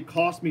didn't really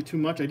cost me too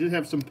much. I did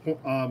have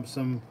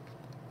some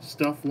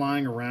stuff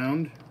lying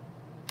around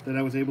that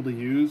I was able to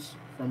use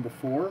from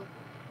before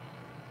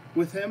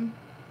with him.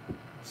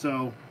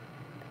 So,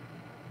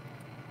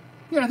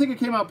 yeah, I think it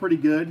came out pretty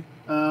good.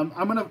 I'm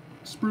going to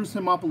spruce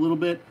him up a little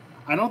bit.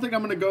 I don't think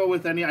I'm going to go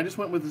with any. I just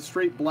went with the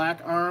straight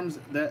black arms.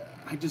 The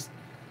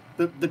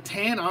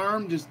tan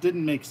arm just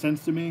didn't make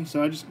sense to me,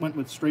 so I just went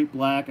with straight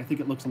black. I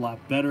think it looks a lot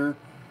better.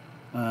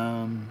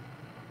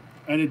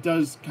 And it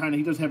does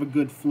he does have a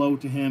good flow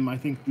to him. I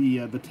think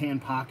the tan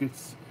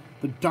pockets,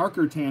 the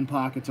darker tan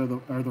pockets are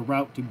the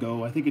route to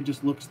go. I think it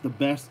just looks the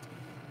best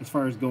as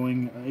far as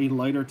going a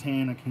lighter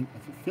tan. I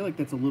feel like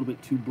that's a little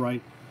bit too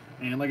bright.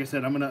 And like I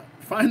said, I'm gonna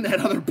find that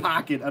other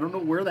pocket. I don't know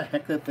where the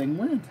heck that thing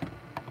went.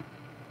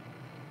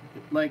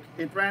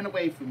 It ran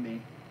away from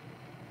me.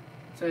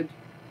 It said,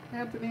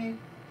 Anthony,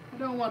 I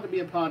don't want to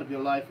be a part of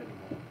your life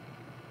anymore.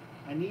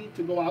 I need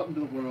to go out into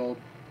the world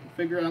and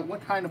figure out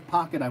what kind of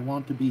pocket I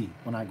want to be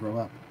when I grow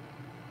up.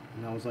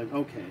 And I was like,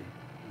 okay,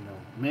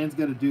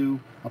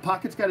 a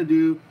pocket's got to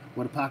do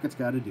what a pocket's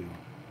got to do.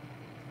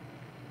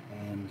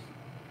 And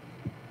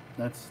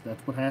that's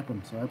what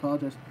happened, so I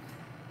apologize.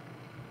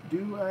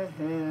 Do I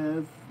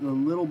have the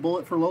little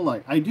bullet for low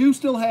light? I do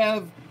still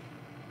have,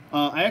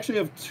 I actually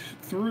have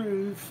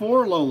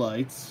 4 low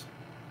lights.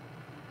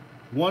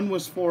 One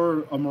was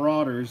for a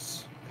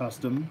Marauder's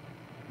custom,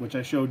 which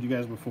I showed you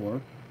guys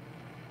before.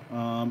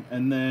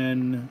 And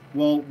then,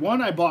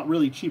 one I bought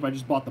really cheap. I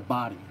just bought the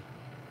body.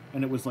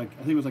 And it was I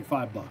think it was like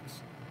 $5.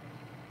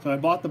 So I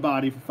bought the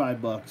body for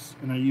 $5,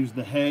 and I used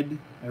the head.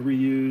 I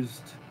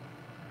reused,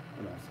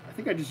 what else? I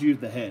think I just used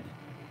the head.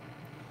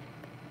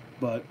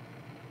 But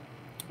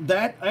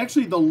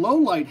actually the low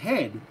light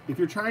head, if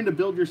you're trying to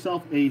build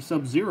yourself a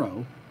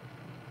Sub-Zero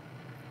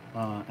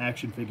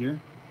action figure,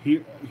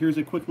 here's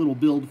a quick little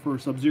build for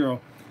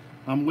Sub-Zero.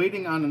 I'm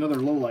waiting on another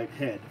low light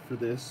head for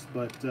this,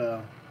 but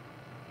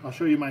I'll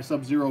show you my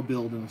Sub-Zero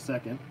build in a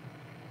second.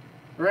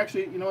 Or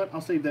actually, you know what?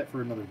 I'll save that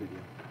for another video.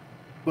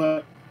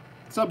 But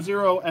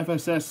Sub-Zero,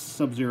 FSS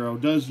Sub-Zero,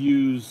 does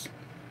use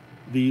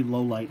the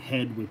low light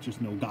head with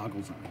just no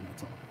goggles on,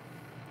 that's all.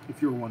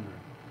 If you're wondering.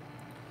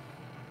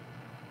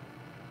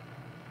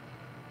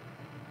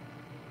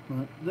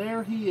 But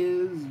there he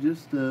is,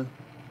 just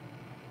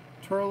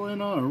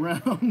twirling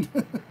around.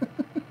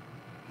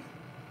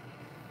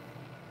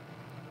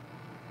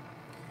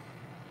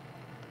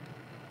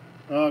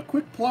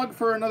 Quick plug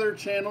for another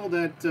channel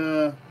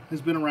that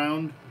has been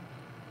around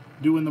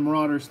doing the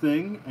Marauders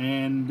thing,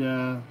 and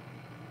I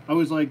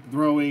always like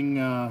throwing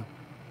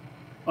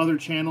other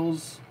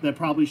channels that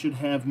probably should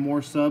have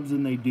more subs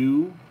than they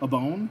do a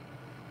bone.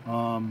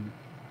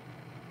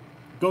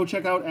 Go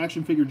check out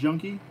Action Figure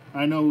Junkie.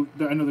 I know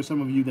there's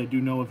some of you that do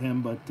know of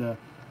him, but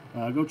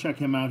go check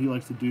him out. He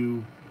likes to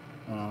do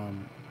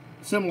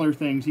similar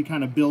things. He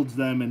kind of builds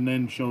them and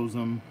then shows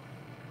them,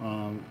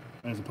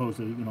 as opposed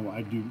to, you know,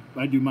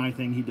 I do my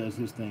thing, he does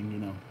his thing, you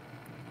know.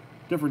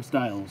 Different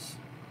styles.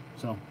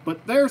 So,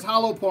 but there's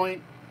Hollow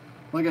Point.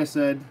 Like I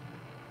said,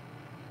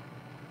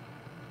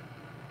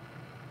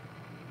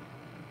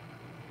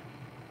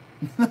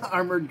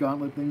 armored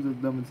gauntlet things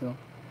are dumb as hell.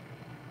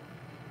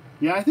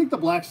 Yeah, I think the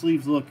black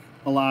sleeves look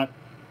a lot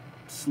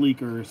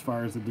sleeker as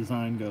far as the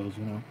design goes,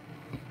 you know.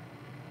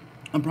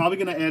 I'm probably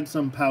going to add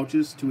some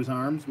pouches to his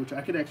arms, which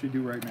I could actually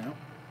do right now.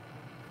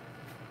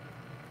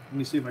 Let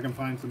me see if I can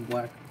find some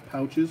black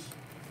pouches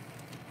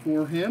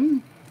for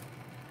him.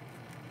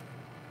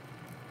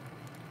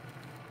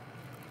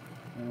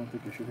 I don't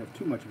think I should have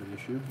too much of an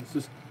issue. It's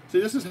just,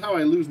 see, this is how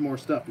I lose more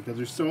stuff, because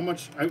there's so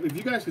much. If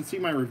you guys could see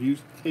my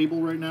reviews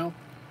table right now,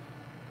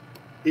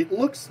 it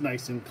looks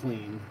nice and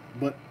clean,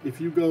 but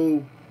if you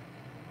go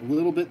a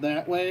little bit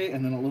that way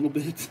and then a little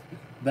bit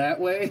that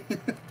way,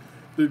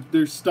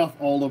 there's stuff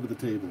all over the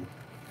table.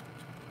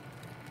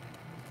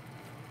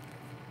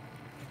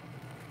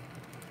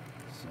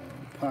 So,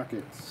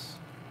 pockets.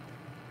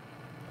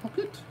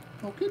 Pocket.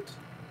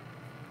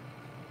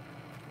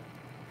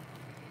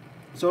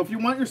 So if you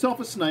want yourself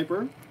a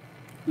sniper,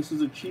 this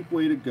is a cheap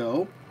way to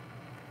go.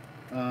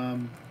 I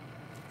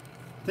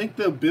think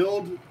the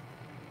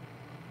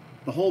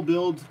whole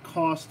build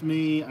cost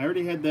me, I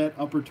already had that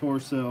upper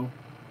torso.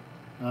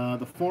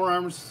 The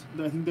forearms,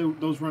 I think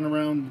those run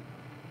around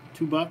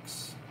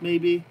 $2,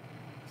 maybe,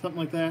 something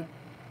like that.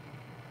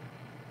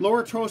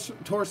 Lower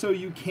torso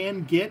you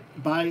can get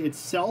by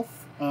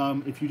itself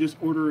if you just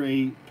order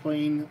a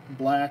plain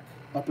black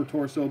upper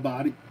torso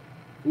body.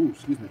 Ooh,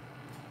 excuse me.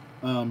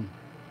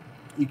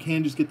 You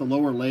can just get the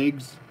lower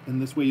legs,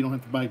 and this way you don't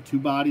have to buy two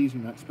bodies.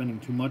 You're not spending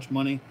too much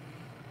money.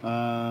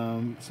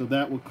 So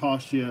that would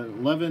cost you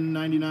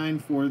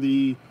 $11.99 for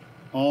the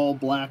all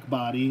black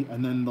body,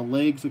 and then the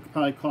legs would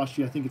probably cost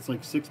you, I think it's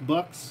like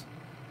 $6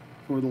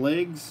 for the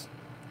legs.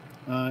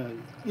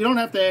 You don't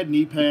have to add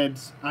knee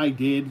pads. I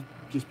did,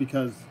 just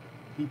because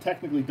he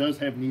technically does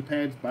have knee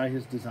pads by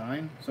his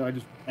design, so I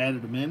just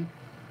added them in.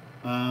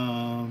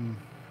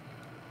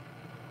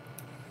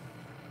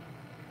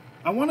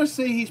 I want to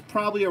say he's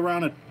probably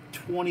around a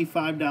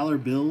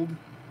 $25 build,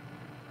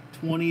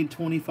 20 to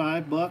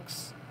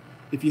 $25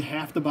 if you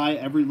have to buy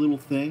every little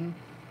thing.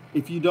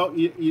 If you don't,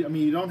 I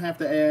mean, you don't have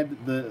to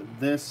add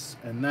this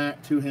and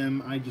that to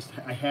him. I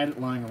had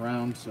it lying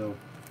around, so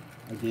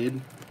I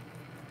did,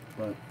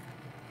 but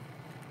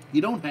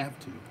you don't have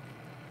to.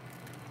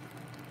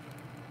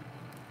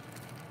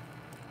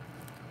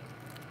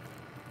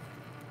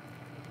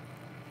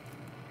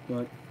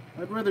 But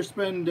I'd rather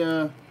spend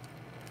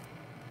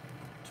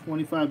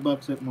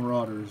 $25 at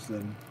Marauders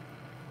than.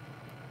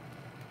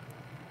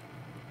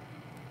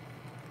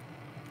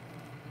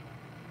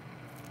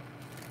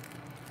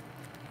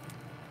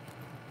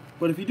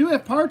 But if you do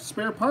have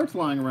spare parts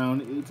lying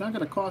around, it's not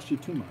going to cost you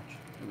too much.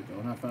 There we go,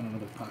 and I found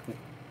another pocket.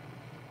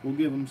 We'll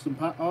give him some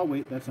oh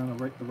wait, that's not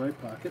the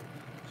right pocket.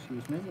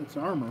 Excuse me, it's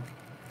armor.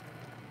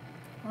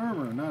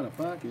 Armor, not a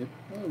pocket.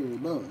 Oh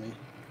boy.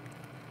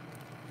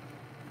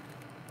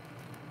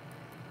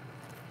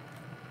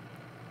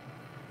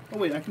 Oh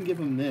wait, I can give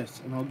him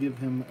this, and I'll give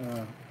him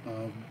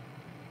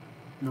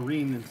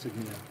Marine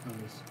insignia on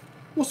this.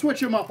 We'll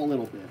switch him up a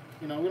little bit.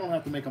 You know, we don't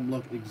have to make him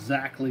look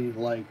exactly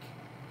like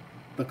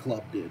the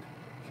club did.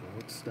 So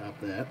let's stop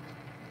that.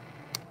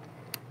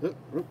 Oh,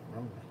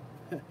 wrong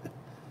way.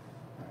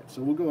 Alright,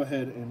 so we'll go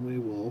ahead and we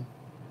will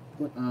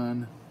put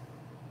on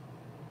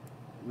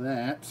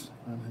that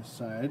on his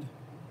side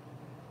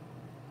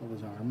of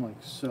his arm,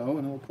 like so, and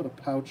then we'll put a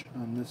pouch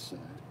on this side.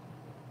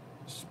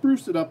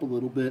 Spruce it up a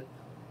little bit.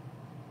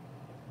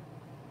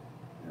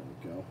 There we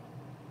go.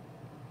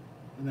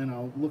 And then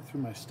I'll look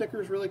through my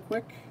stickers really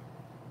quick.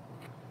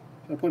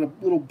 So I put a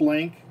little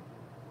blank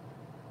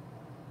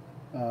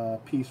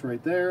piece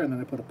right there, and then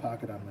I put a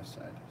pocket on this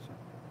side. So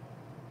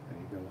there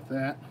you go with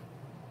that.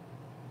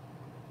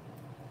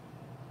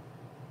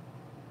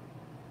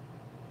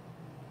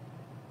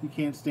 You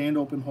can't stand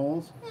open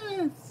holes?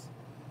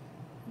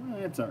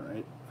 It's all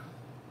right.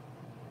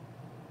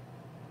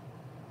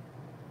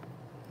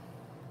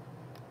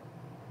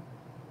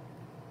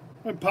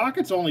 And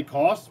pockets only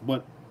cost,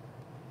 but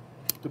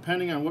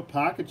depending on what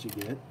pockets you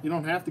get, you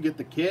don't have to get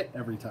the kit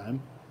every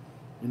time,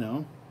 you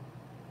know.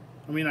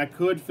 I mean, I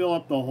could fill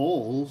up the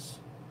holes.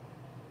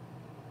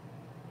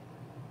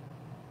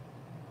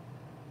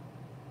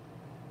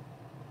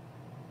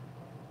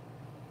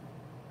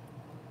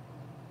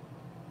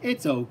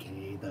 It's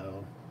okay,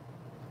 though.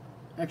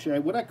 Actually,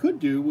 what I could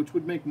do, which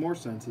would make more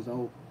sense, is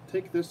I'll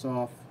take this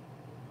off.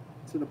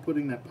 Instead of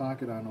putting that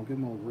pocket on, I'll give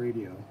him a little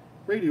radio.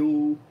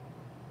 Radio!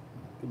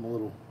 Give him a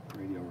little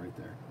radio right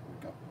there. There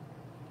we go.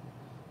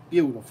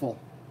 Beautiful.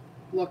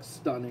 Looks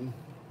stunning.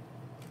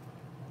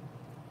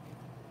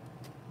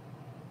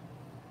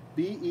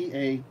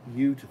 BEA,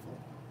 beautiful.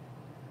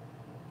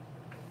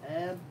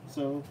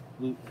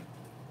 Absolutely.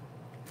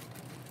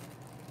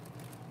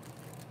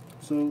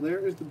 So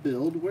there is the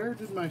build. Where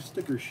did my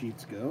sticker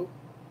sheets go?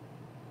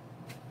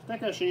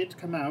 Sticker sheets,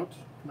 come out.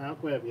 Come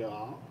out, wherever you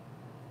are.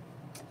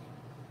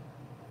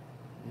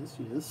 Yes,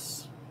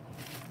 yes.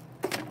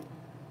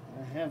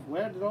 I have,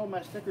 where did all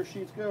my sticker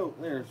sheets go?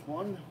 There's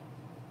one.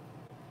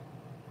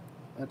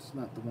 That's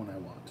not the one I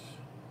want.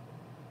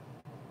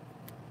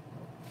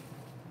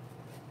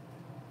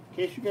 In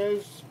case you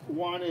guys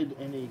wanted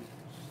any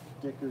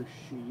sticker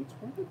sheets,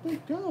 where did they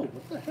go?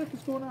 What the heck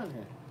is going on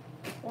here?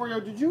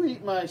 Oreo, did you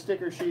eat my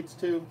sticker sheets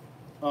too?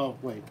 Oh,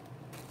 wait.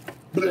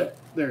 Blech.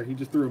 There, he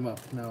just threw them up.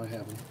 Now I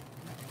have them.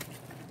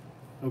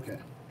 Okay,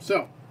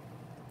 so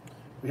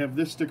we have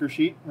this sticker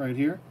sheet right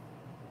here.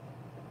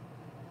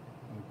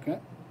 Okay.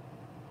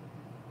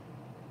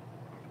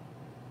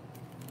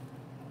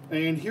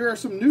 And here are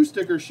some new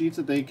sticker sheets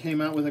that they came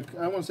out with,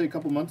 I want to say a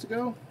couple months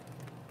ago.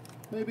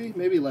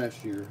 Maybe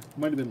last year.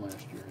 Might have been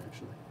last year,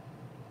 actually.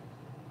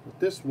 But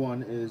this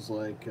one is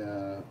like,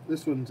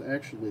 this one's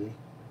actually,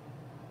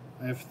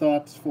 I have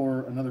thoughts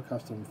for another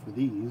custom for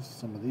these,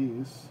 some of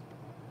these.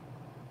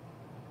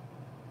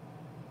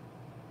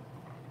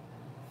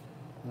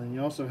 And then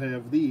you also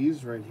have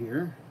these right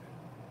here.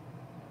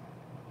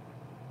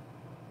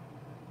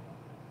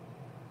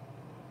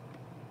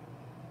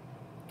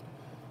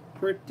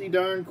 Pretty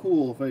darn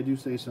cool, if I do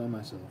say so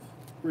myself.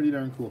 Pretty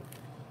darn cool.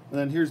 And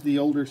then here's the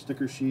older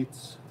sticker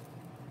sheets.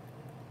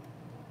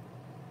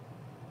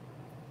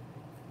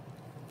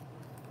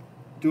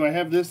 Do I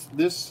have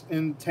this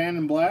in tan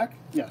and black?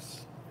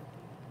 Yes.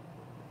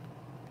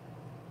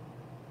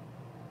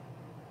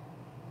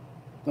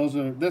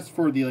 That's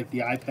for the the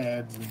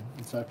iPads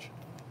and such.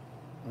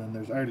 And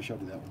there's, I already showed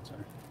you that one,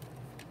 sorry.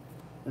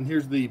 And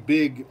here's the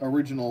big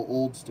original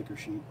old sticker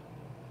sheet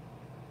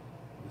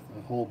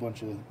with a whole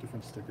bunch of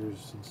different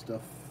stickers and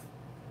stuff.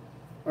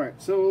 All right,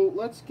 so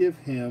let's give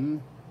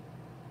him,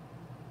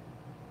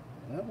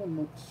 that one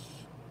looks,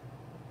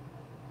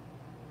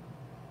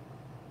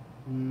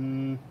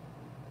 I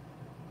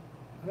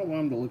don't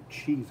want him to look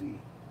cheesy.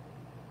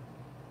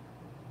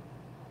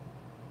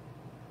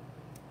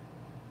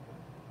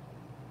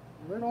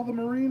 Where'd all the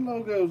Marine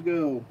logos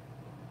go?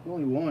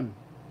 Only one.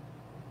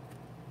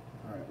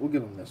 Alright, we'll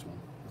give him this one.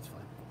 That's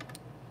fine.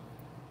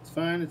 It's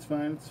fine, it's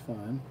fine, it's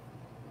fine.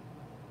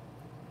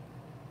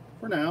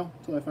 For now,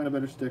 until I find a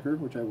better sticker,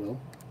 which I will,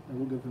 I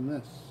will give him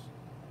this.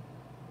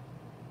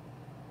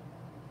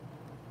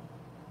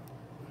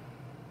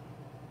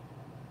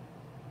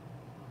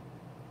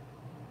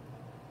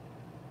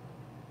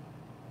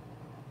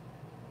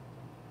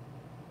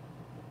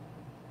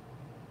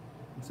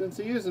 And since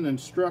he is an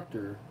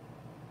instructor,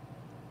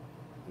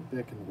 I think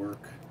that can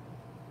work.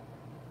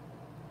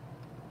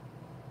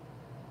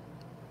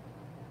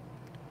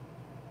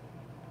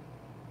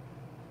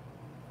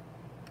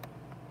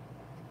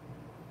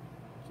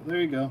 So there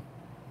you go.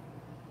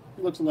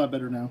 It looks a lot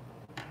better now.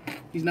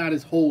 He's not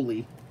as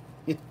holy.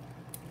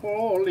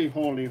 Holy,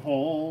 holy,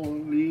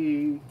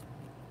 holy.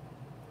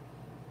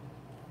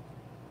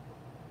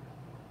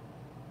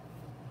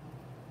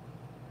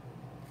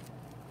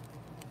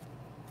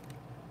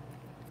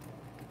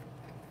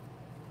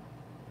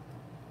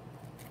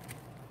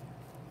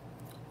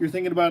 You're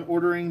thinking about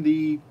ordering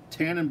the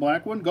tan and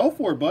black one? Go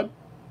for it, bud.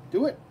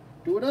 Do it.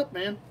 Do it up,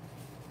 man.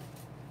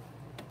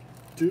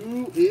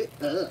 Do it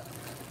up.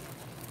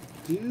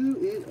 Do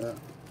it up.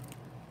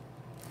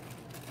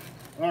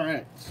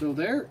 Alright, so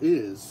there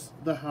is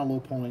the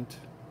hollow point.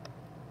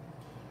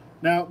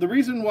 Now, the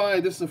reason why,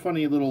 this is a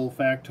funny little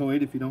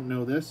factoid if you don't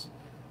know this,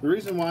 the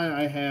reason why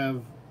I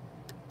have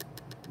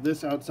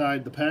this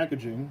outside the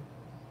packaging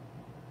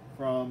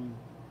from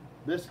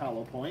this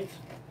hollow point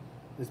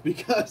is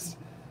because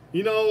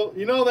you know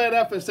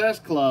that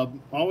FSS club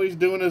always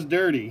doing us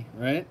dirty,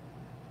 right?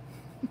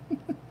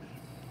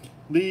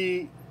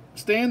 The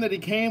stand that he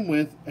came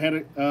with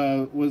had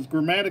was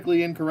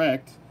grammatically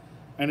incorrect,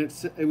 and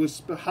it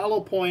was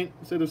hollow point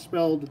instead of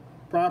spelled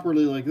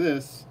properly like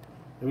this.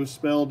 It was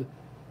spelled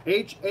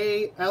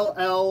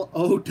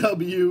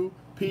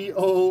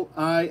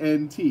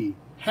HALLOWPOINT.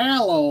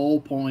 Hollow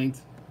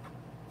point.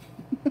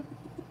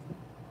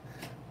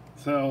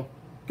 So,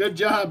 good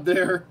job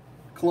there,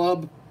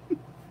 club.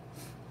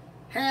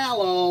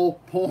 Hollow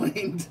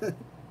point.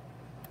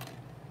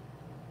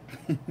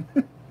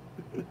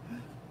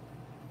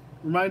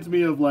 Reminds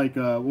me of like,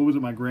 what was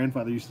it my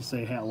grandfather used to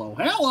say, hello.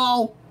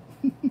 Hello!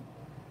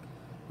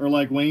 Or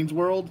like Wayne's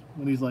World,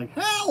 when he's like,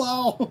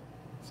 hello!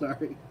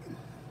 Sorry.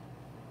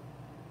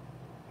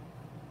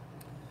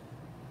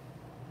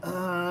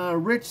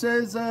 Rich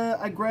says,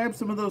 I grabbed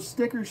some of those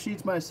sticker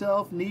sheets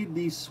myself. Need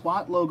the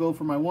SWAT logo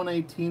for my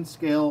 1/18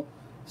 scale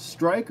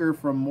striker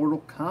from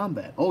Mortal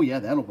Kombat. Oh yeah,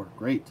 that'll work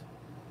great.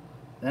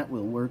 That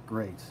will work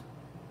great.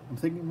 I'm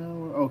thinking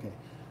now, okay.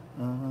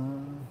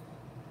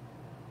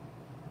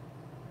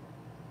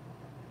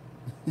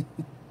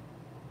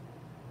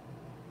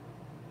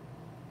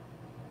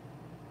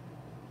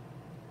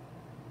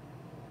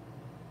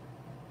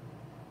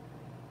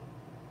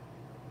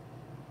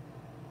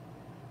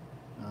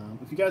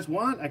 If you guys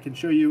want, I can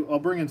show you. I'll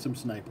bring in some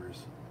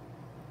snipers.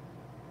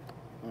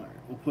 All right,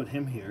 we'll put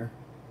him here.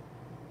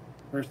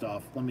 First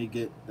off, let me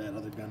get that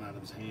other gun out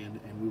of his hand,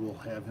 and we will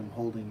have him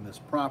holding this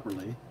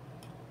properly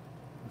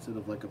instead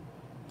of like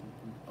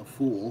a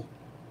fool.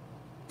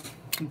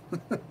 And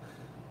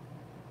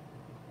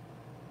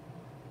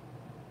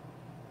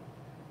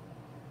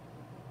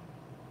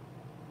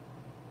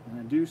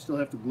I do still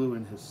have to glue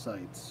in his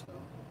sights. So.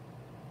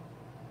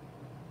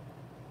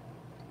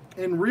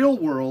 In real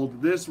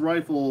world, this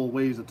rifle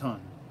weighs a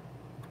ton.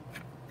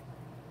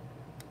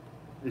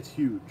 It's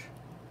huge.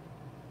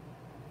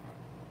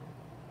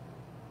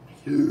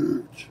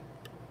 Huge.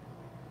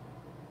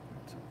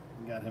 So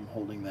we got him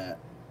holding that.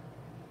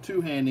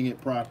 Two-handing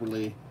it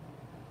properly.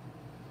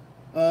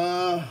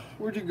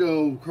 Where'd you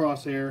go,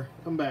 Crosshair?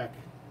 Come back.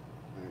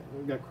 All right,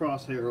 we've got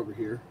Crosshair over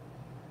here.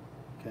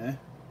 Okay.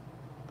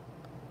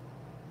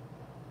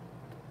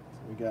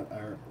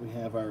 We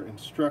have our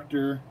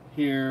instructor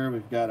here.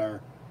 We've got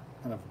our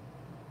kind of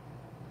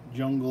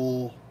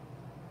jungle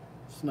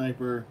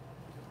sniper,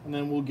 and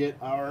then we'll get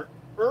our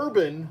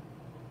urban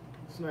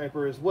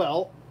sniper as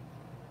well.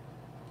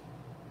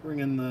 Bring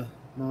in the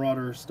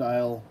Marauder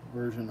style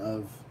version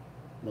of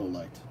low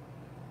light.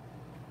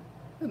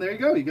 And there you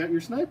go. You got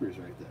your snipers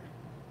right there.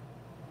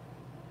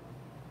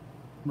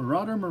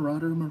 Marauder,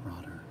 Marauder,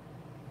 Marauder.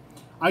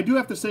 I do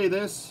have to say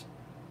this.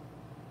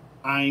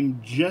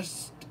 I'm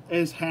just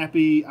as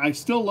happy. I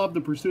still love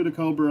the Pursuit of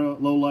Cobra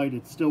low light.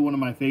 It's still one of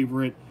my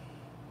favorite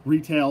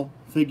retail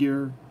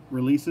figure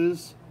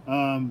releases.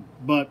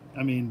 But,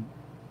 I mean,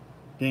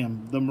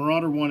 damn, the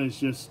Marauder one is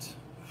just,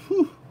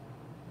 whew,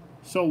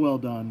 so well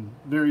done.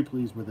 Very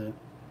pleased with it.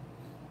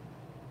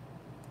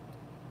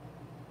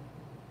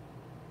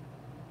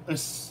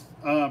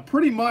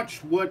 Pretty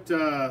much what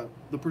the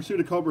Pursuit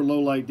of Cobra low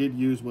light did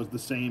use was the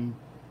same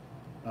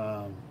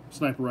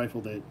sniper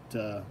rifle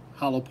that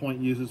Hollow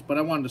Point uses, but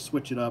I wanted to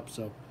switch it up,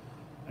 so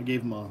I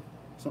gave him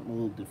something a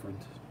little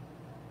different.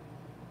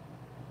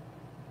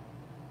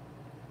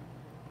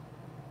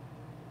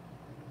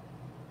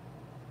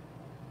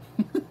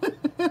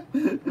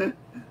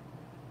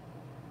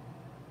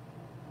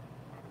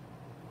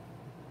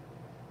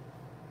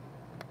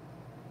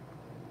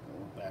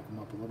 Back him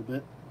up a little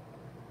bit.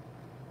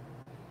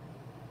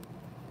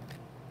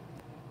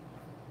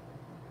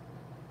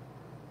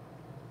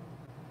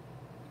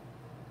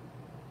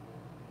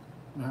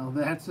 Now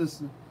that's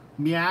just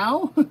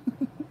meow.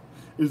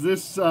 Is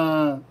this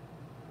show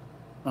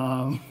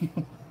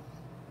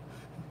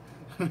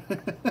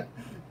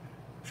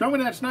me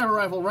that sniper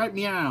rifle right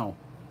meow.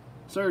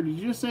 Sir, did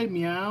you just say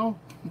meow?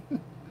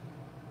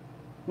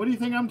 What do you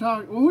think I'm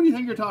talking? Who do you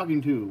think you're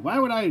talking to? Why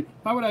would I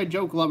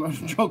joke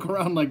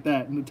around like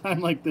that in a time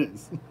like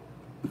this?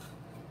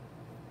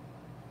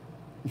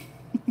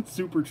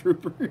 Super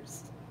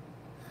Troopers.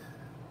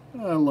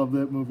 I love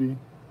that movie.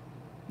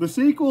 The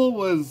sequel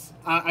was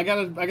I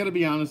gotta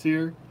be honest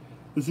here.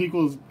 The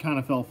sequels kind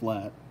of fell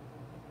flat.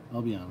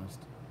 I'll be honest.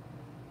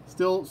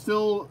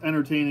 Still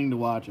entertaining to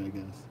watch, I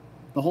guess.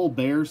 The whole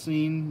bear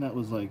scene, that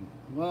was like,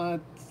 what?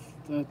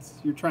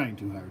 You're trying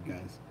too hard,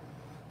 guys.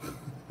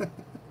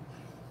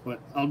 But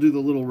I'll do the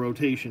little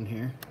rotation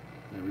here.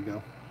 There we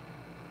go.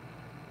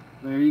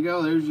 There you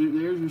go. There's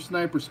your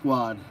sniper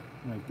squad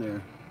right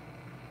there.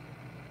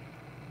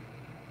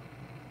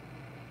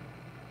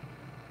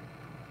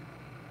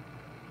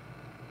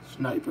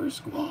 Sniper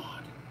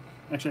squad.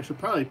 Actually, I should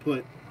probably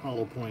put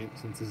Hollow Point,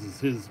 since this is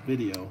his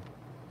video.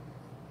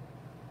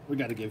 We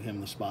got to give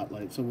him the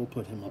spotlight, so we'll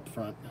put him up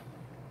front.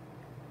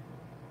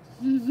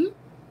 And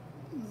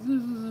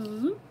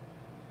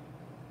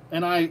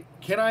I'm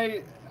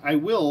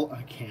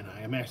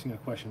asking a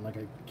question like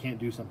I can't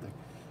do something.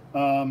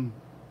 I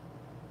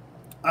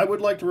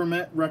would like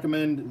to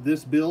recommend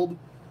this build,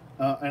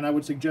 and I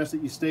would suggest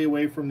that you stay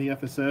away from the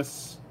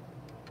FSS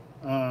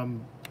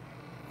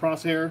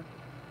Crosshair.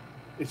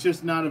 It's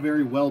just not a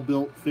very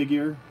well-built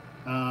figure.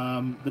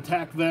 The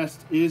tack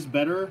vest is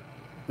better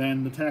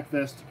than the tack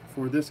vest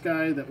for this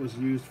guy that was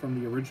used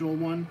from the original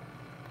one,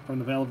 from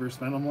the Veil vs.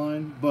 Venom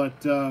line.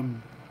 But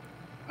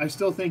I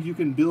still think you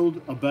can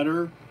build a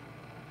better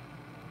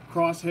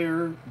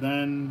Crosshair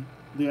than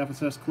the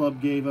FSS Club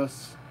gave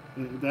us.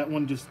 That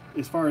one, just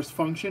as far as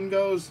function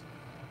goes,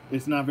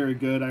 it's not very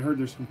good. I heard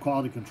there's some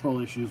quality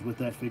control issues with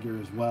that figure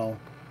as well.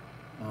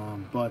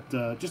 But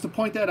just to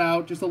point that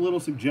out, just a little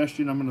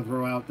suggestion I'm going to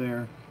throw out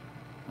there,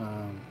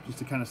 just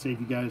to kind of save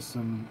you guys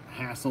some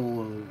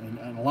hassle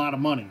and a lot of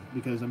money,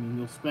 because I mean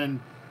you'll spend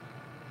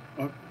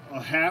a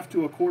half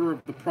to a quarter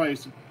of the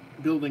price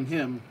building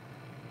him,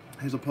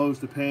 as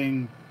opposed to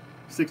paying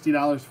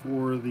 $60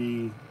 for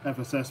the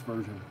FSS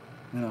version.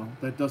 You know,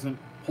 that doesn't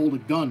hold a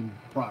gun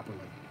properly.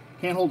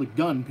 Can't hold a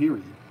gun,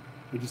 period.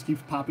 It just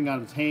keeps popping out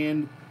of its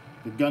hand.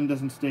 The gun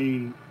doesn't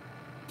stay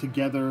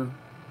together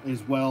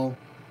as well.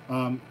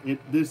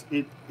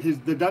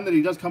 The gun that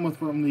he does come with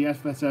from the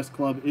FSS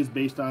Club is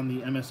based on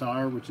the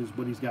MSR, which is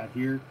what he's got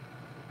here.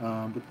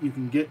 But you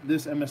can get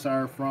this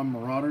MSR from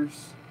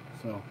Marauders.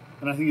 So,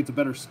 and I think it's a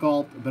better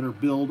sculpt, a better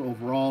build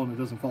overall, and it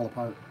doesn't fall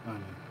apart on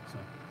you. So,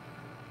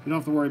 You don't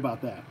have to worry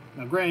about that.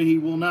 Now, granted, he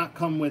will not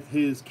come with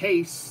his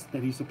case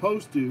that he's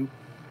supposed to,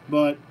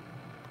 but,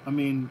 I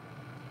mean,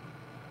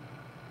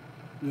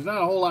 there's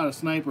not a whole lot of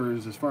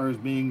snipers as far as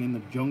being in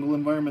the jungle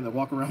environment that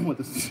walk around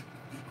with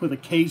with a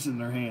case in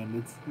their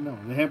hand. No,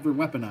 they have their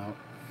weapon out,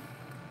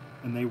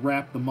 and they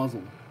wrap the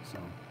muzzle, so.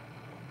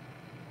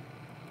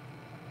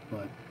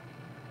 But,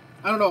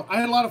 I don't know. I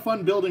had a lot of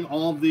fun building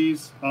all of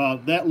these.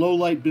 That low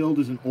light build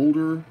is an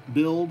older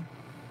build.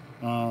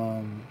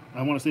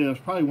 I want to say that was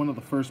probably one of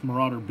the first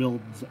Marauder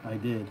builds I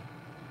did.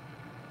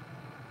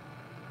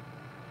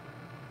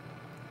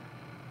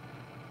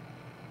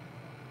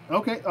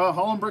 Okay,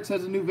 Holland Bricks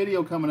has a new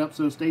video coming up,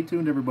 so stay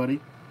tuned,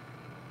 everybody.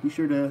 Be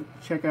sure to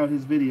check out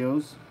his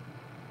videos.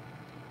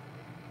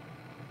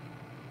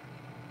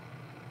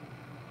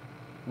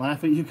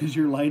 Laugh at you because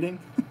you're lighting?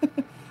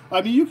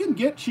 I mean, you can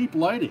get cheap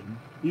lighting.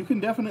 You can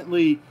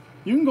definitely,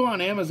 you can go on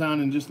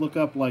Amazon and just look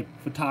up, like,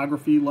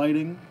 photography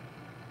lighting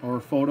or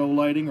photo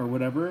lighting or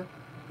whatever,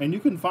 and you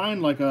can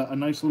find, like, a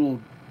nice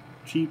little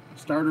cheap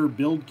starter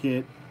build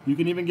kit. You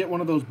can even get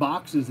one of those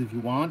boxes if you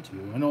want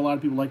to. I know a lot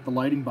of people like the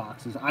lighting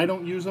boxes. I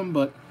don't use them,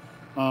 but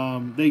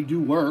they do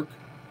work.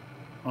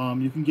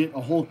 You can get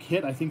a whole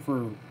kit, I think,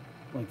 for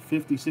like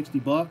 50, 60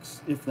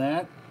 bucks, if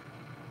that.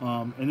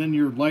 And then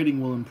your lighting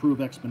will improve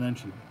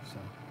exponentially. So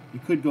you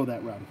could go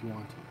that route if you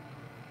want to.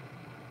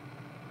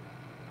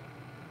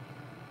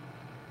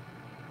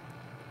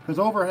 Because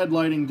overhead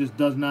lighting just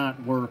does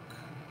not work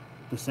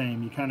the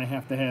same. You kind of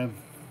have to have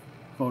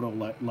photo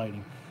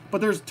lighting. But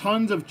there's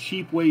tons of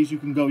cheap ways you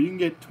can go. You can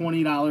get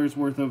 $20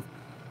 worth of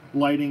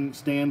lighting,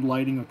 stand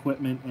lighting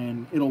equipment,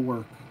 and it'll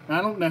work.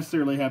 I don't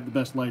necessarily have the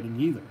best lighting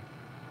either.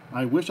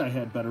 I wish I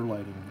had better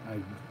lighting.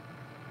 You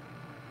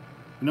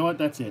know what?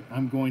 That's it.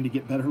 I'm going to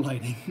get better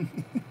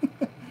lighting.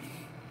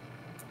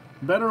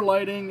 Better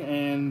lighting,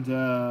 and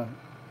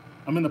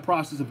I'm in the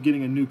process of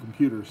getting a new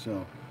computer,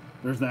 so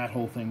there's that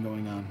whole thing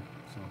going on.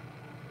 So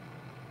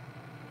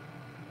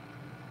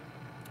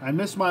I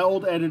miss my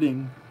old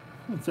editing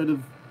instead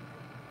of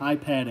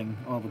iPadding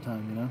all the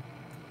time, you know.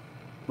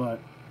 But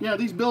yeah,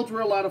 these builds were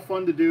a lot of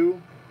fun to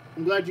do.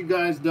 I'm glad you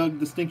guys dug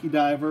the Stinky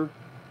Diver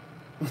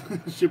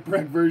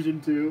Shipwreck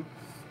version 2.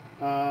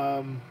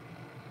 I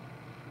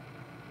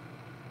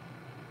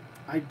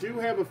do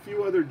have a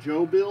few other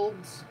Joe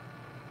builds,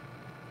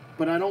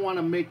 but I don't want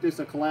to make this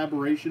a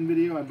collaboration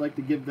video. I'd like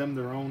to give them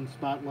their own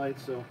spotlight,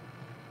 so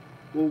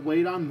we'll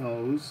wait on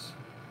those.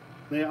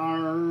 They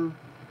are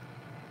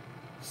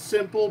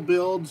simple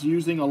builds,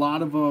 using a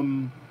lot of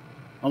them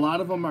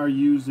are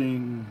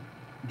using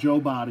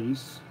Joe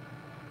bodies.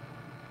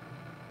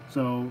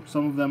 So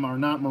some of them are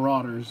not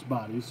Marauders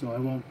bodies, so I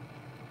won't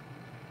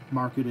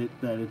market it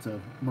that it's a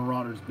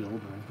Marauders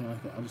build or anything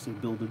like that. I'll just say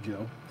build a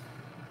Joe.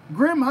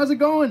 Grim, how's it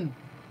going?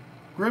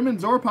 Grim and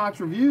Zorpox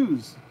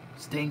reviews.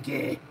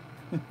 Stinky.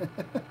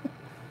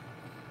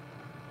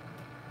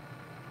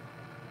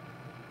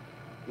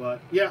 But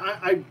yeah,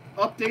 I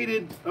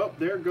updated. Oh,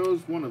 there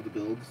goes one of the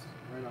builds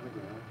right on the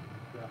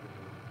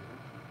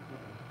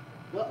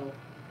ground.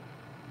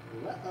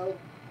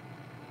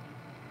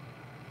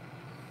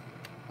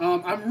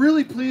 Uh-oh. I'm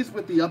really pleased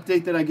with the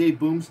update that I gave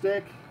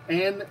Boomstick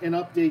and an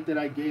update that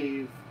I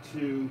gave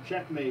to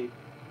Checkmate.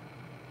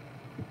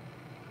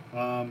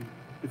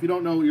 If you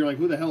don't know, you're like,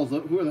 who the hell are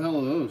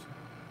those?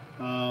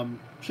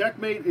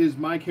 Checkmate is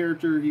my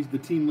character. He's the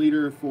team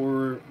leader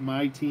for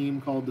my team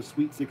called the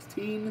Sweet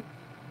 16.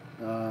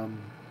 And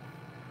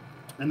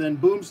then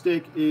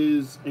Boomstick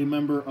is a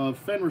member of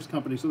Fenris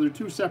Company. So they're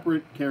two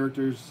separate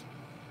characters.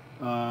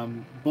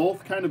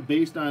 Both kind of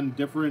based on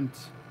different,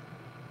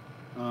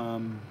 I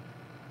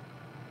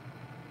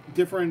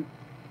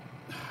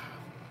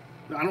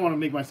don't want to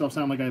make myself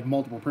sound like I have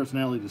multiple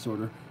personality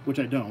disorder, which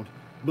I don't,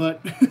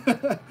 but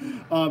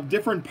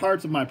different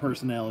parts of my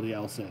personality,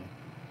 I'll say.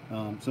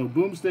 So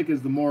Boomstick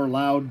is the more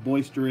loud,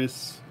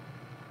 boisterous,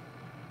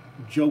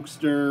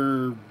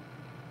 jokester,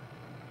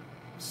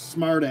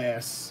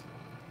 smartass,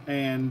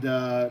 and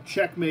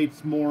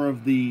Checkmate's more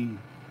of the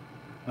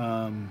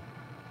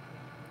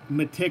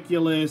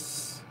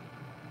meticulous,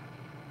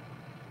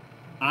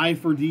 eye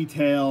for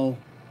detail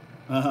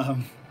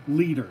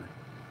leader,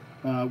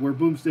 where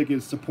Boomstick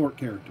is support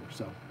character.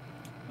 So,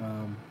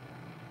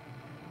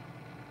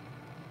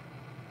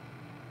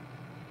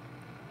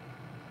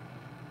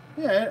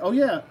 yeah. Oh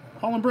yeah,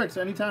 Holland Bricks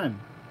anytime.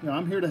 You know,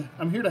 I'm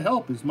here to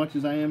help as much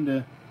as I am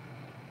to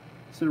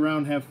sit around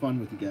and have fun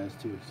with you guys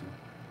too. So,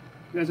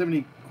 if you guys have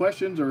any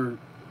questions or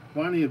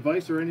want any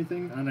advice or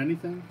anything on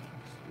anything,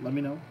 just let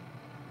me know.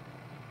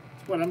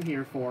 That's what I'm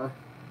here for.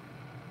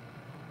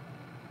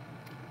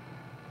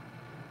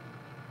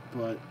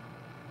 But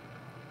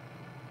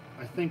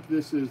I think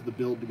this is the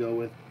build to go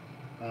with.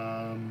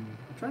 I'm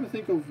trying to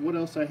think of what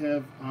else I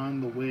have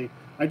on the way.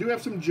 I do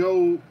have some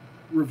Joe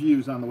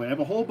reviews on the way. I have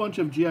a whole bunch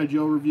of G.I.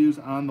 Joe reviews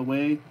on the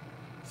way.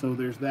 So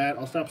there's that.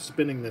 I'll stop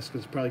spinning this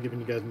because it's probably giving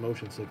you guys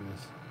motion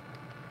sickness.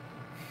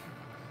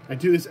 I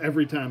do this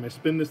every time. I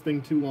spin this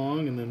thing too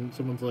long and then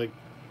someone's like,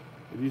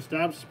 "Did you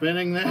stop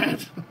spinning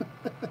that?"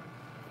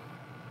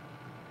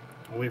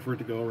 I'll wait for it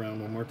to go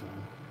around one more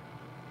time.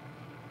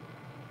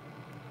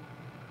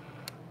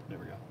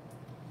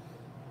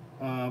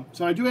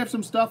 So I do have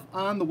some stuff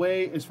on the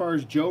way as far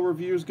as Joe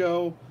reviews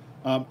go.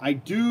 I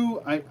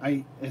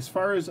as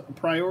far as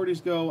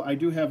priorities go, I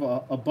do have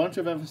a bunch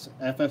of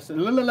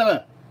FSS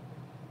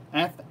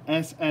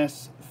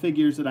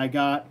figures that I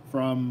got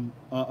from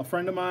a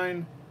friend of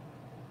mine.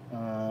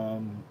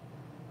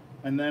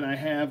 And then I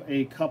have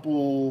a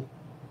couple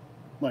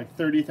like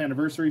 30th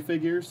anniversary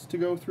figures to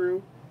go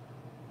through.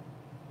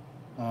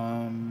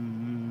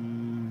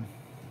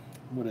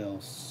 What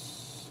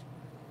else?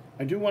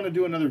 I do want to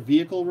do another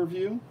vehicle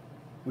review,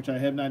 which I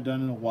have not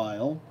done in a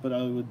while, but I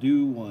will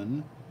do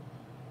one.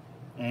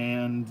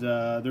 And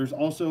there's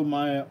also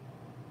my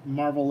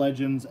Marvel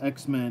Legends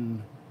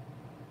X-Men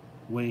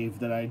wave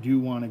that I do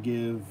want to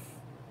give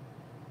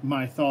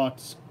my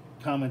thoughts,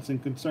 comments,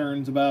 and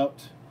concerns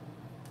about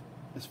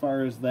as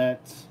far as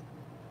that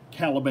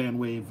Caliban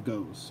wave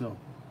goes. So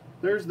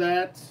there's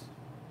that.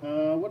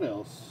 What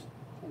else?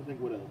 I'm trying to think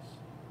what else.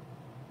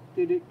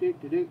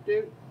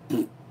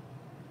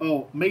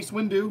 Oh, Mace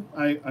Windu.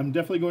 I'm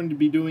definitely going to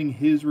be doing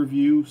his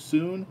review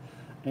soon.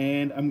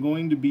 And I'm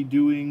going to be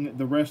doing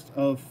the rest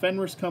of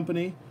Fenris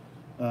Company.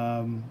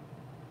 So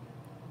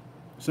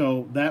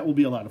that will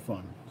be a lot of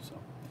fun. So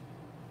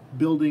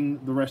building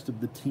the rest of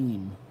the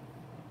team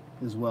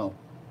as well.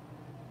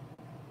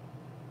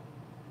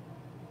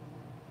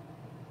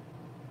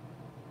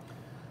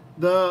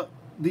 The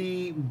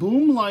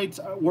boom lights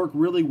work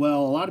really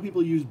well. A lot of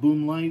people use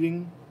boom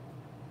lighting.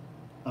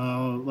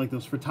 Like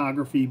those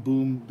photography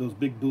boom, those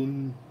big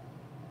boom.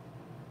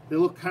 They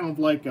look kind of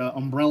like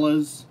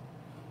umbrellas.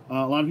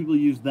 A lot of people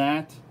use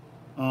that.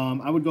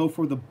 I would go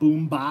for the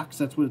boom box.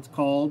 That's what it's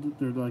called.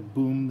 They're like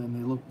boom,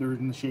 and they're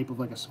in the shape of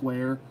like a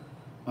square.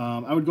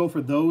 I would go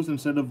for those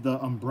instead of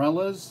the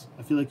umbrellas.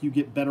 I feel like you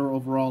get better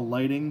overall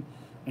lighting,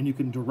 and you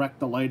can direct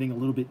the lighting a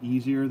little bit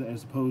easier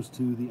as opposed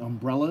to the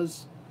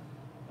umbrellas.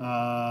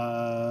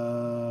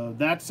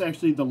 That's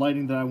actually the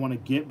lighting that I want to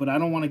get, but I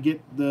don't want to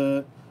get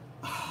the...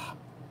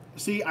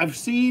 See, I've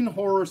seen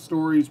horror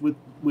stories with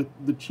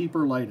the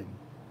cheaper lighting.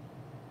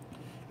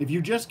 If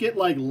you just get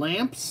like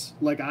lamps,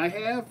 like I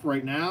have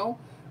right now,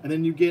 and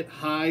then you get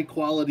high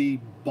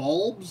quality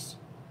bulbs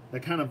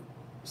that kind of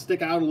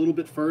stick out a little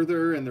bit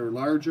further, and they're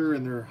larger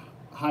and they're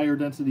higher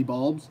density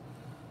bulbs,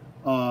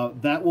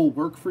 that will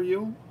work for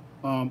you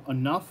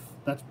enough.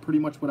 That's pretty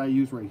much what I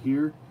use right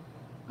here.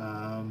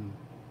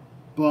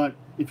 But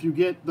if you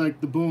get like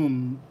the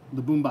boom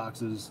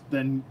boxes,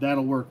 then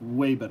that'll work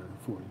way better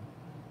for you.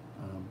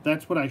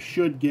 That's what I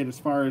should get as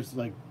far as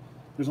like,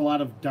 there's a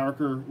lot of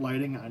darker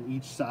lighting on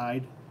each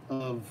side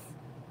of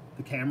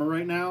the camera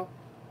right now,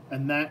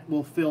 and that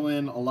will fill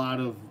in a lot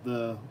of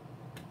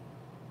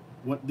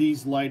what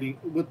this lighting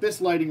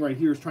right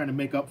here is trying to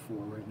make up for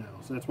right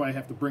now. So that's why I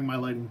have to bring my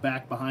lighting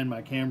back behind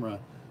my camera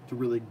to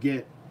really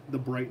get the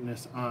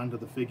brightness onto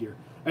the figure.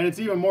 And it's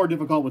even more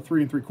difficult with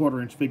 3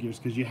 3/4 inch figures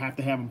because you have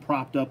to have them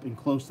propped up and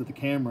close to the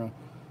camera.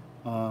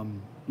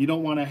 You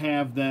don't want to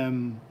have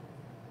them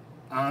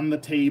on the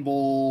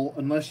table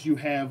unless you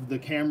have the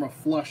camera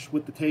flush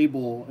with the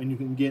table and you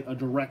can get a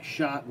direct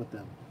shot with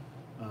them.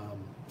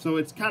 So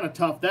it's kind of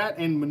tough. That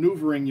and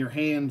maneuvering your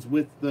hands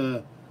with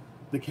the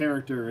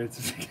character,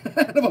 it's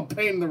kind of a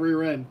pain in the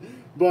rear end.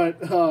 But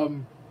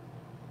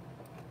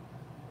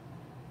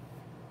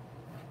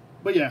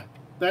yeah,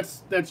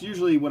 that's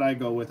usually what I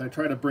go with. I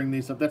try to bring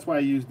these up. That's why I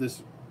use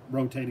this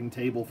rotating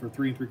table for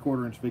 3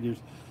 3/4 inch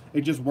figures.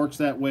 It just works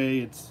that way.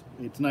 It's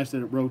nice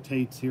that it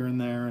rotates here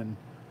and there, and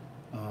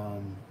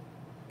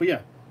but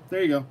yeah,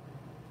 there you go. In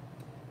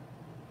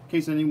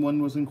case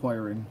anyone was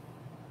inquiring.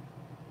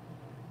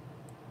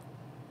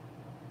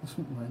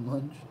 My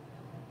lunch.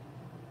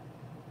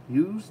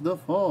 Use the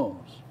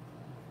force.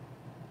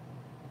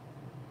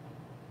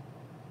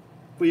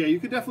 But yeah, you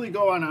could definitely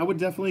go on. I would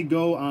definitely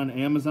go on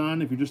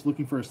Amazon if you're just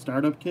looking for a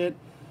startup kit,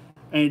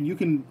 and you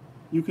can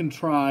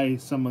try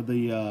some of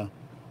the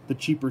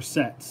cheaper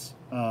sets.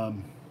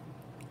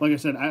 Like I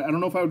said, I don't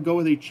know if I would go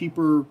with a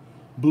cheaper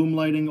boom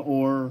lighting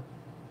or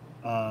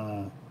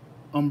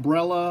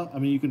umbrella. I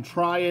mean, you can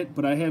try it,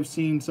 but I have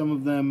seen some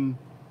of them.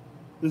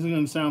 This is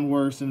going to sound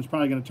worse, and it's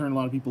probably going to turn a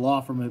lot of people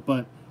off from it,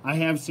 but I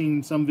have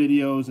seen some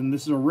videos, and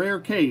this is a rare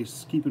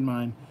case, keep in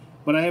mind,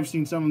 but I have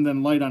seen some of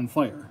them light on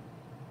fire.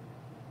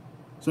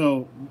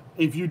 So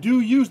if you do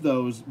use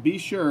those, be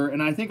sure,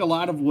 and I think a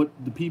lot of what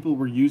the people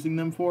were using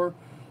them for,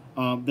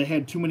 they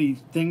had too many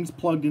things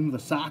plugged into the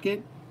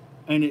socket,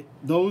 and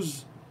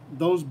those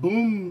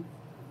boom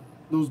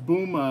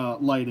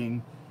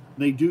lighting,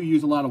 they do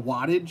use a lot of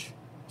wattage.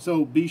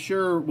 So be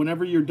sure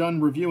whenever you're done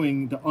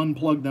reviewing to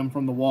unplug them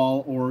from the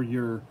wall or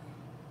your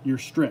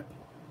strip,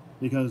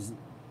 because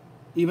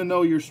even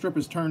though your strip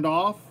is turned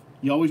off,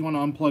 you always want to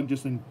unplug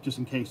just in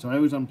case. So I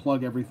always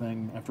unplug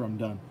everything after I'm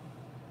done.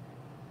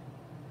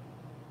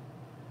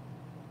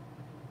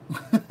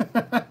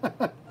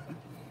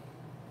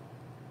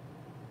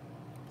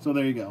 So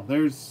there you go.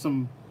 There's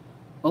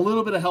a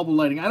little bit of help with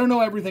lighting. I don't know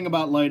everything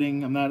about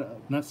lighting. I'm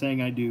not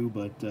saying I do,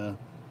 but to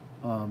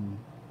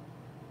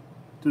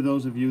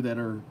those of you that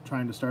are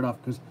trying to start off,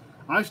 because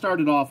I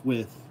started off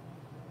with,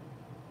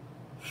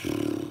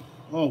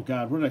 oh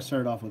God, what did I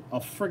start off with? A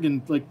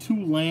friggin' like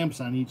 2 lamps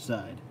on each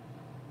side.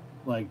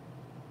 Like,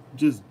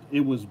 just,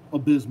 it was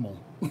abysmal.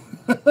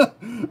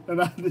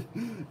 And I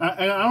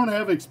don't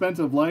have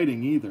expensive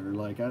lighting either.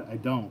 Like, I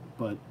don't,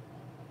 but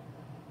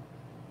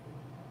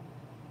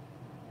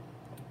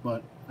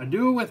I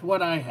do it with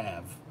what I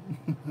have.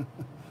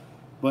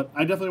 But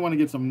I definitely want to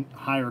get some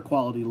higher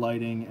quality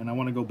lighting, and I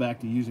want to go back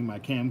to using my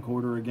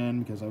camcorder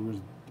again because I was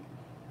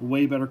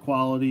way better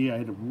quality.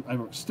 I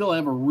still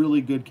have a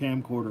really good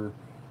camcorder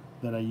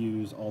that I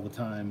use all the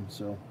time.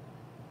 So,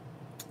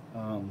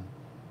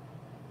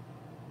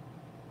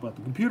 but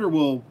the computer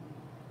will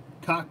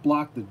cock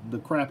block the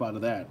crap out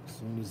of that as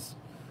soon as.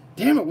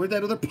 Damn it! Where'd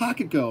that other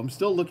pocket go? I'm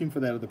still looking for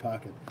that other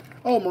pocket.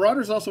 Oh,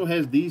 Marauders also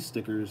has these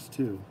stickers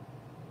too.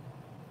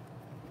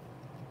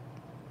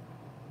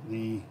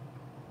 The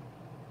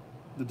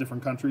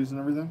different countries and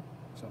everything.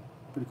 So,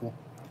 pretty cool.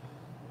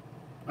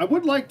 I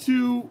would like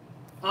to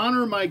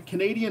honor my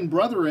Canadian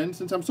brethren,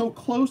 since I'm so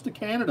close to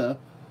Canada.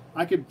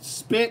 I could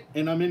spit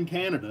and I'm in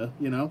Canada,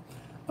 you know.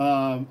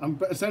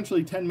 I'm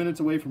essentially 10 minutes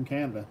away from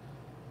Canada.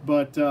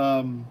 But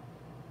I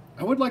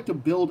would like to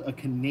build a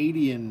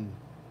Canadian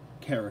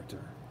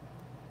character.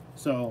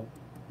 So,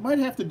 might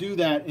have to do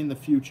that in the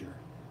future.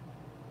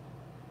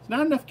 It's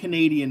not enough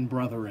Canadian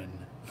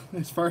brethren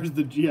as far as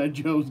the G.I.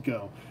 Joes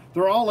go.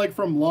 They're all like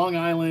from Long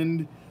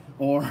Island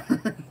or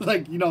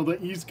like, you know,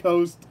 the East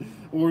Coast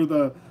or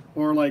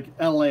like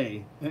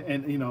LA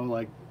and you know,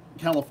 like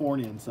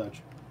California and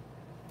such.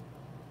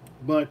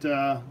 But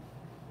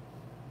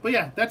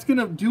yeah, that's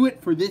gonna do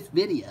it for this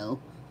video.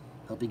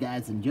 Hope you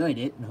guys enjoyed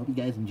it, and hope you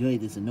guys enjoy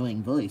this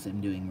annoying voice I'm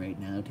doing right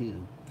now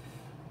too.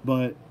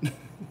 But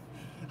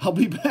I'll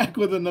be back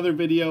with another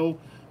video.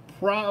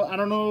 I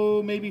don't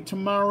know, maybe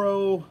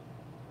tomorrow.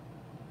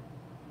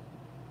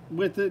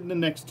 With it in the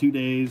next 2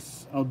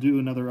 days, I'll do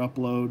another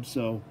upload.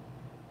 So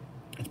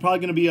it's probably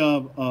going to be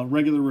a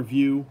regular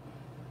review.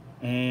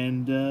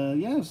 And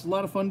yeah, it's a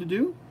lot of fun to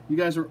do. You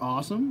guys are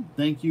awesome.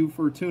 Thank you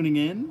for tuning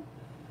in.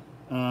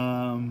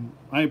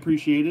 I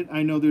appreciate it.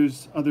 I know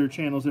there's other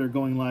channels that are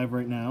going live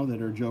right now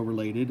that are Joe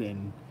related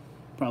and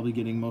probably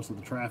getting most of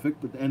the traffic,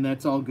 and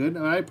that's all good.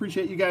 I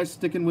appreciate you guys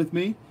sticking with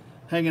me,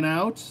 hanging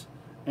out,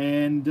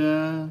 and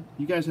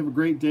you guys have a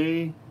great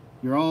day.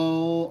 You're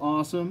all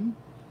awesome.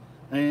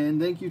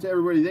 And thank you to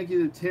everybody. Thank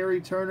you to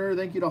Terry Turner.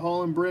 Thank you to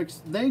Holland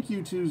Bricks. Thank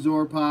you to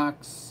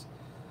Zorpox.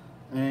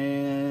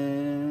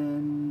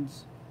 And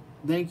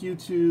thank you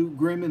to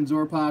Grim and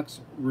Zorpox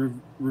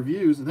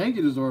Reviews. Thank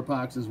you to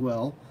Zorpox as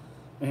well.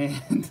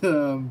 And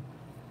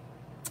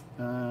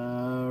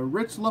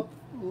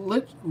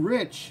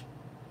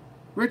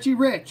Richie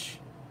Rich.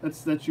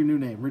 That's your new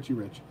name, Richie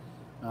Rich.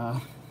 You're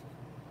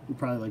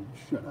probably like,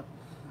 shut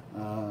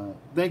up.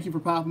 Thank you for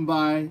popping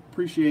by.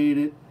 Appreciate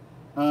it.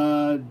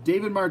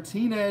 David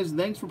Martinez,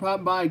 thanks for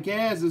popping by.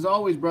 Gaz, as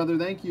always, brother,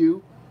 thank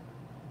you.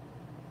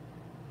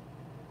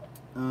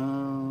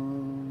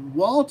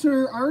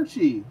 Walter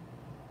Archie.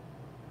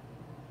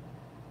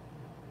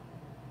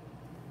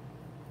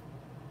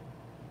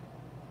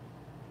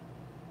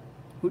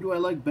 Who do I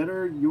like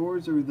better,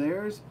 yours or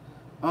theirs?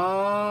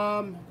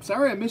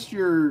 Sorry I missed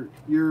your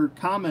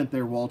comment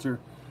there, Walter.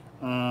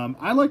 I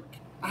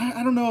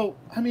don't know.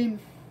 I mean,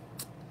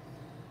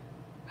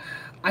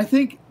 I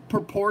think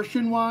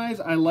proportion-wise,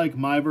 I like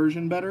my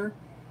version better.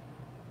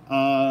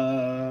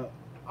 Overall,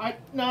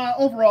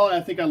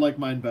 I think I like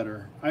mine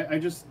better.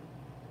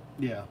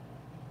 Yeah.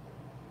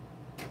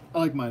 I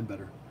like mine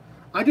better.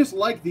 I just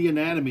like the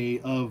anatomy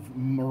of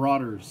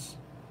Marauders.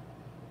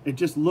 It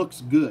just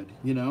looks good,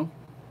 you know?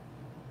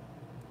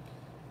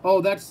 Oh,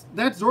 that's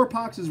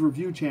Zorpox's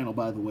review channel,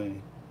 by the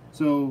way.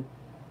 So,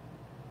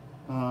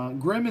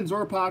 Grim and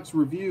Zorpox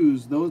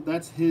Reviews,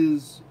 that's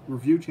his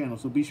review channel,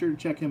 so be sure to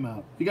check him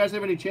out. If you guys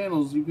have any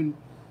channels, you can.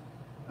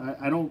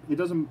 It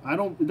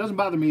doesn't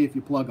bother me if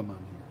you plug them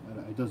on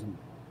here. It doesn't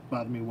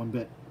bother me one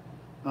bit.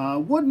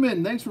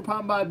 Woodman, thanks for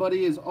popping by,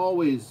 buddy, as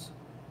always.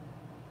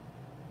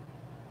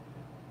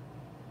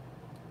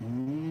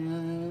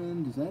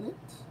 And is that it?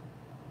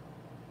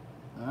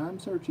 I'm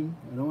searching.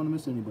 I don't want to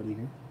miss anybody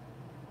here.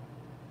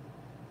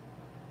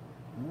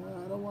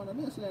 I don't want to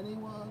miss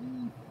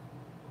anyone.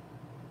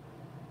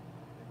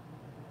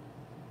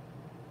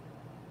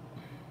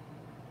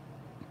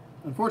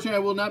 Unfortunately, I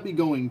will not be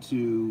going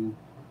to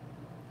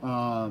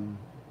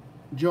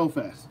Joe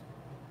Fest.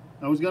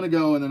 I was gonna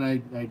go, and then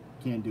I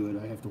can't do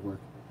it. I have to work.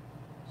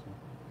 So,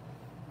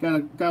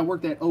 gotta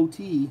work that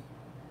OT.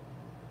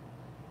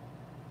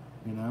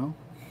 You know.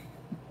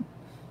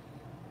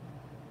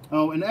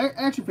 Oh, and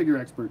action figure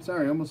expert.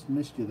 Sorry, I almost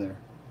missed you there.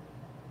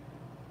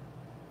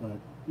 But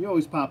you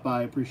always pop by.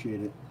 I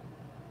appreciate it.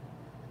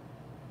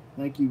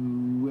 Thank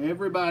you,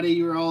 everybody.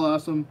 You're all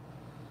awesome.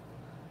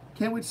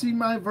 Can't wait to see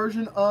my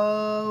version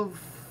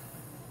of...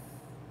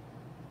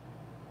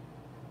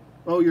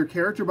 Oh, your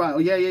character bio.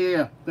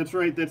 Yeah. That's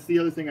right. That's the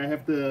other thing. I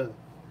have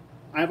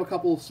a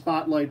couple of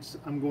spotlights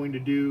I'm going to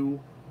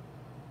do.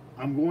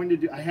 I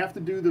have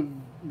to do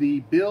the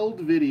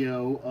build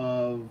video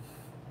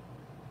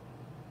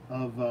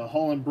of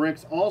Holland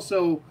Bricks.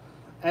 Also,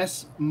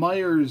 S.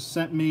 Myers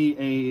sent me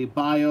a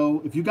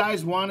bio. If you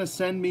guys want to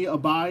send me a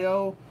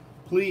bio,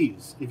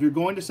 please, if you're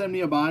going to send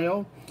me a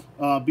bio,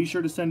 be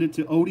sure to send it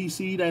to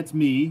ODC, that's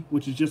me,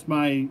 which is just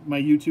my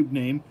YouTube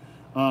name.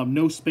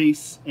 No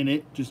space in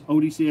it, just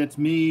ODC, that's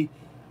me,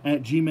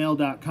 at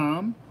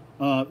gmail.com.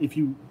 If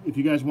you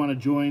guys want to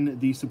join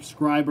the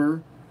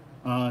subscriber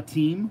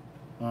team,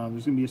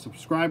 there's going to be a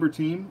subscriber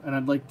team, and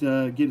I'd like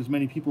to get as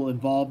many people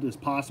involved as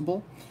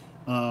possible.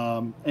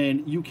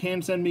 And you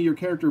can send me your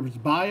character's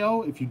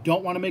bio. If you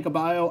don't want to make a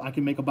bio, I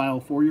can make a bio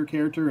for your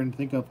character and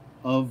think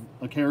of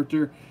a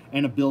character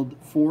and a build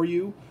for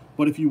you.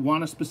 But if you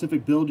want a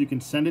specific build, you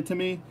can send it to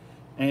me.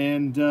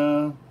 And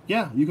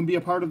yeah, you can be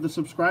a part of the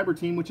subscriber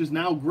team, which is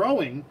now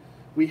growing.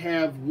 We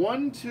have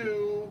 1,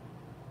 2...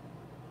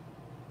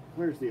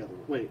 Where's the other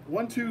one? Wait,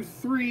 1, 2,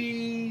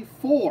 3,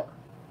 4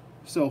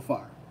 so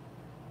far.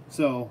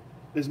 So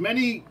as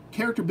many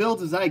character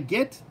builds as I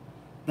get,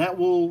 that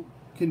will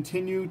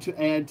continue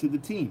to add to the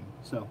team.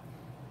 So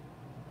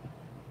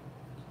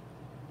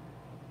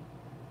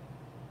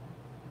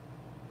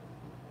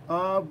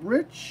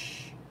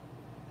Rich,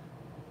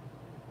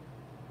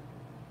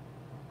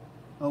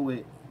 oh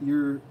wait,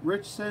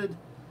 Rich said,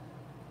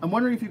 I'm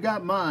wondering if you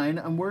got mine.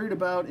 I'm worried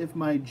about if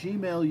my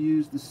Gmail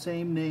used the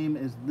same name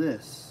as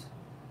this.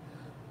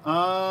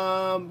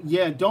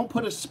 Yeah, don't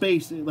put a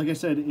space. Like I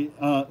said,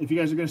 if you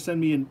guys are going to send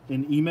me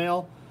an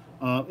email,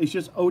 it's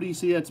just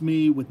ODC, that's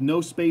me, with no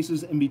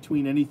spaces in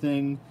between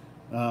anything,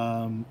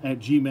 at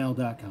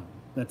gmail.com.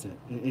 That's it.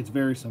 It's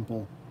very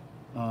simple.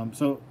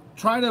 So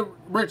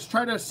Rich,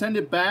 try to send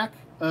it back,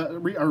 or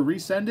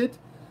resend it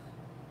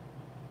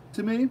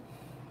to me.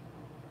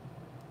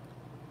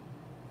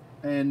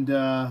 And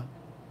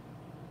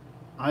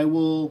I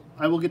will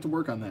get to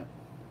work on that.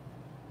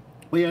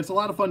 But yeah, it's a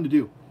lot of fun to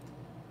do.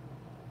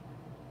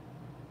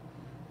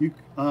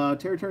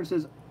 Terry Turner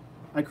says,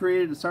 I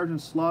created a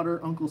Sergeant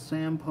Slaughter Uncle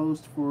Sam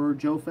post for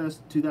Joe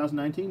Fest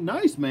 2019.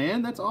 Nice,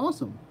 man. That's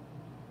awesome.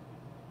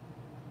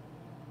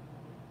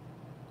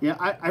 Yeah,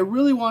 I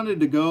really wanted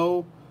to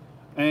go,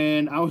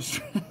 and I was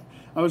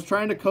I was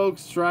trying to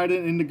coax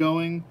Strident into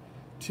going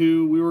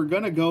to. We were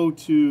gonna go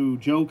to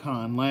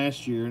JoeCon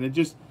last year, and it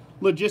just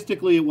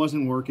logistically it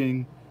wasn't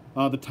working.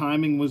 The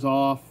timing was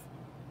off.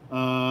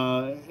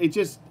 It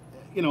just,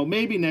 you know,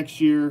 maybe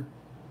next year.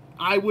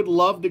 I would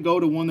love to go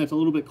to one that's a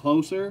little bit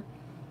closer.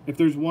 If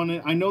there's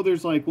one, I know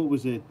there's like, what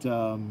was it?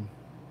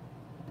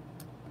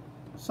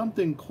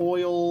 Something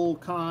Coil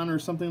Con or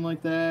something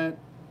like that.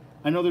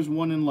 I know there's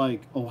one in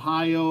like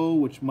Ohio,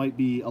 which might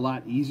be a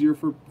lot easier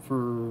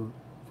for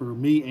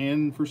me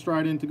and for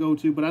Strident to go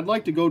to. But I'd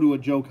like to go to a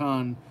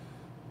JoeCon-ish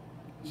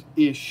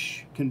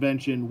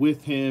convention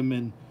with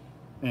him,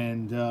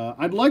 and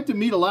I'd like to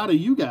meet a lot of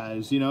you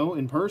guys, you know,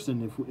 in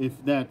person,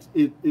 if that's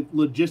if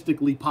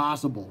logistically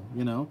possible,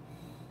 you know.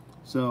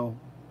 So,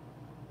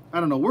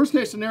 I don't know. Worst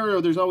case scenario,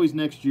 there's always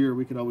next year.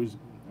 I can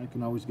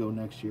always go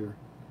next year.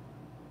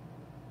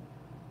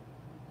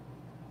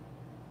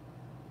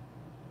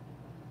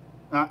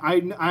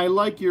 I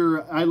like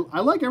I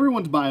like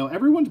everyone's bio.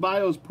 Everyone's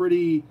bio is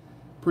pretty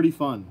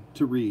fun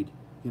to read.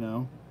 You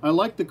know, I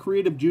like the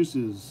creative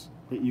juices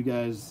that you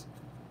guys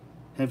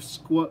have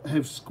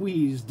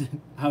squeezed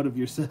out of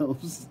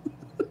yourselves.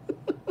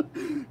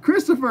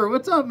 Christopher,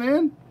 what's up,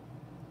 man?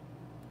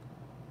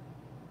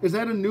 Is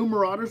that a new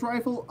Marauders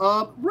rifle?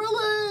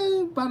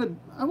 Really,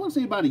 I want to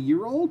say about a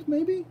year old,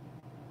 maybe.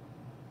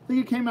 I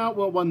think it came out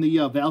when the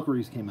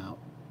Valkyries came out.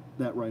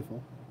 That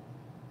rifle.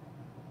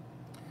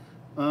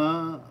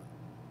 The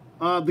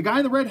guy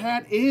in the red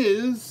hat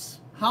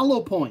is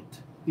Hollow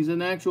Point. He's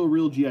an actual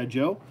real G.I.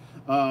 Joe.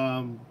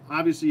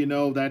 Obviously, you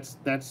know, that's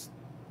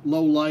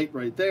Low Light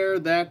right there.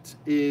 That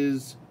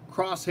is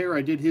Crosshair.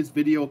 I did his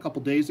video a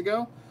couple days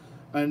ago.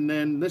 And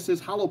then this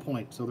is Hollow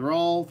Point. So they're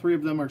all three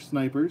of them are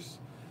snipers.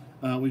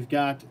 We've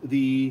got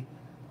the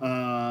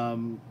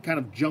kind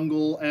of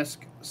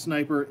jungle-esque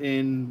sniper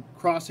in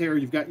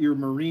Crosshair. You've got your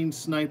marine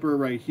sniper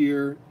right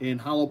here in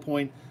Hollow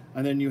Point.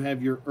 And then you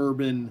have your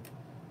urban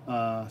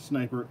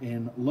sniper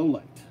in Low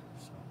Light.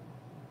 So.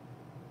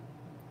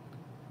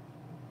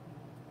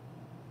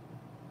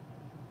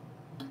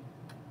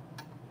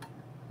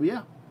 Well,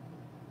 yeah.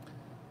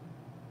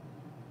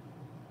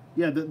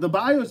 Yeah, the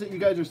bios that you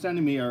guys are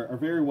sending me are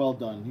very well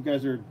done. You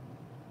guys are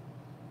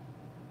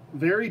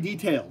very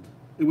detailed,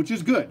 which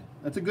is good.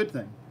 That's a good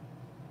thing.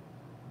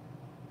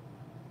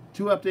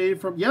 2 updated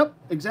from... Yep,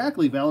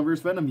 exactly. Valor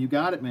vs. Venom. You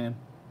got it, man.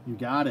 You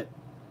got it.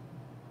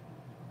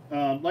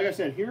 Like I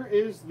said, here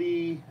is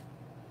the...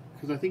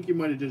 Because I think you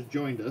might have just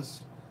joined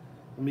us.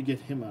 Let me get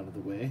him out of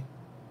the way.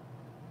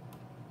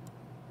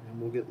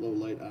 And we'll get Low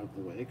Light out of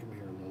the way. Come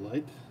here, Low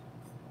Light.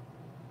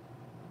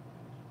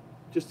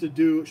 Just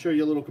to show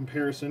you a little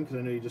comparison, because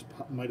I know you just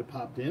might have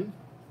popped in.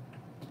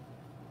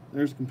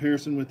 There's a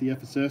comparison with the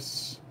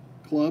FSS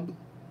Club.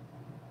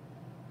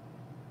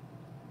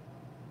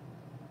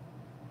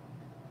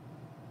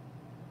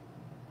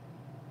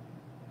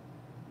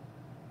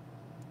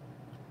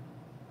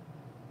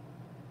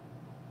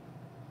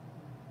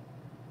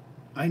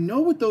 I know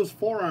what those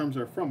forearms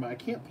are from, but I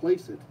can't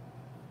place it.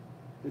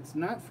 It's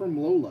not from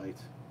Lowlight,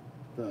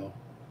 though.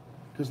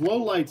 Because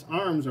Lowlight's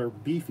arms are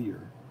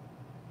beefier.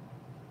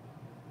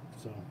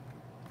 So,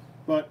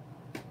 but,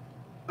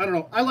 I don't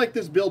know. I like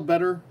this build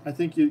better. I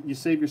think you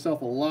save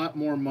yourself a lot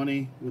more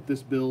money with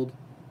this build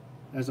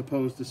as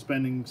opposed to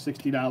spending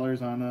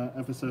 $60 on a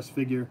FSS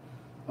figure.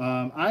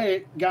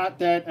 I got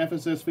that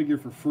FSS figure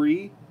for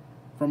free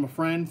from a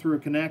friend through a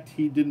Connect.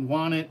 He didn't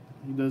want it.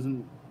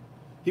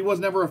 He was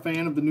never a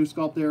fan of the New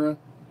Sculpt era.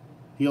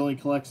 He only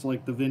collects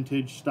like the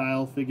vintage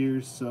style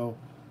figures, so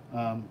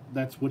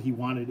that's what he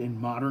wanted in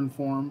modern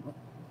form.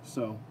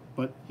 So,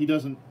 but he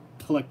doesn't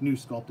collect New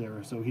Sculpt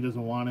era, so he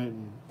doesn't want it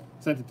and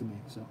sent it to me.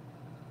 So,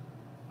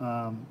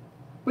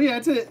 but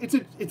yeah, it's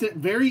a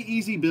very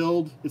easy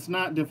build. It's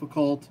not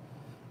difficult.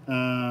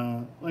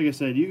 Like I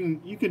said,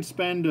 you can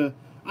spend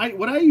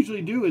what I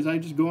usually do is I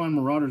just go on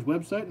Marauder's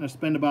website and I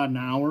spend about an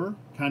hour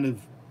kind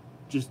of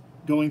just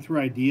going through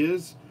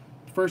ideas.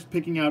 First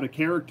picking out a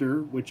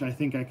character, which I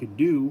think I could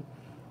do.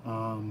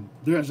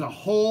 There's a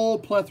whole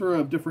plethora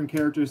of different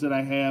characters that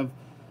I have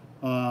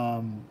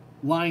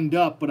lined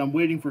up, but I'm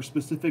waiting for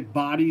specific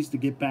bodies to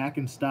get back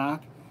in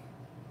stock.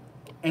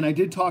 And I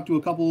did talk to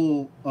a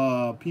couple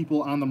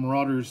people on the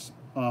Marauders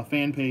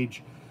fan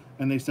page,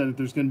 and they said that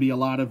there's going to be a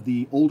lot of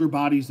the older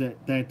bodies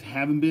that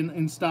haven't been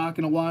in stock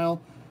in a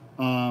while.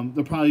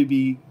 They'll probably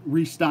be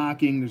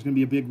restocking. There's going to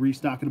be a big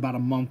restock in about a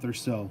month or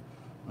so.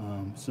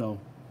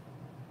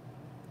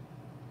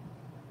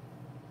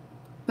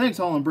 Thanks,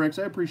 Holland Bricks.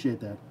 I appreciate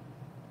that.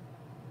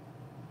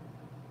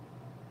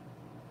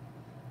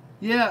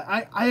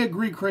 Yeah, I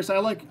agree, Chris. I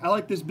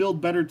like this build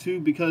better too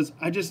because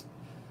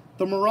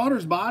the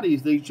Marauders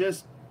bodies,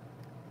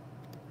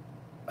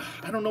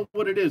 I don't know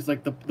what it is.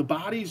 Like the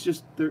bodies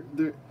just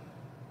the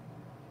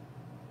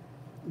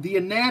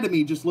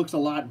anatomy just looks a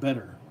lot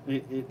better.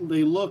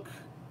 They look,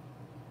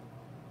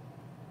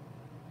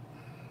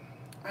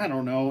 I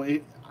don't know.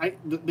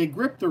 They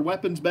grip their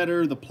weapons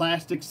better. The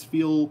plastics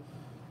feel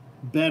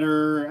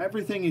better.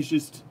 Everything is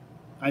just,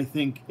 I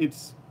think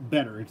it's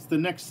better. It's the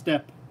next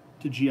step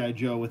to G.I.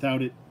 Joe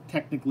without it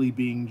technically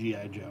being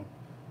G.I. Joe,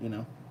 you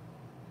know?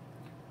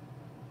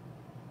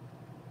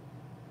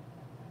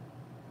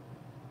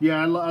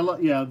 Yeah, I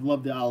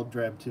love the olive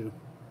drab too.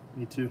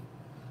 Me too.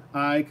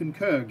 I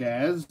concur,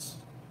 Gaz.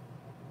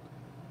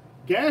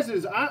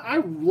 I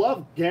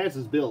love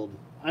Gaz's build.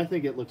 I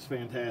think it looks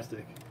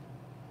fantastic.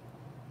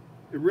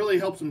 It really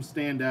helps him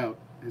stand out,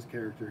 his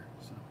character.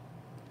 So.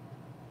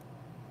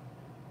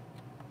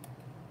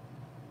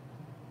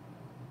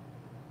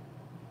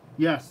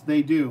 Yes,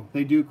 they do.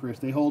 They do, Chris.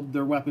 They hold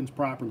their weapons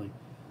properly.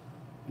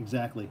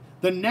 Exactly.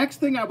 The next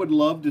thing I would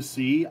love to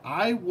see,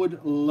 I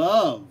would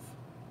love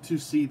to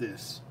see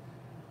this.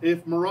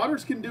 If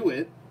Marauders can do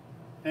it,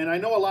 and I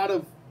know a lot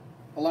of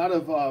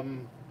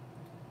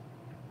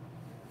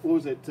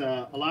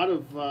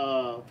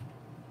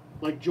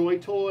like Joy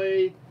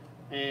Toy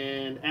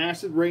and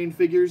Acid Rain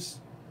figures,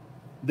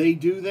 they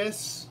do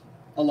this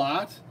a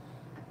lot,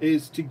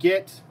 is to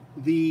get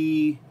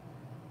the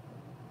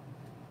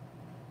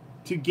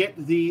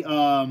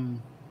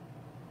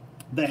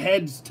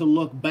heads to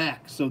look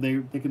back so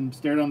they can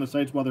stare down the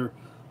sights while they're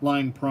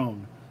lying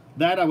prone.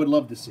 That I would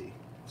love to see.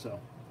 So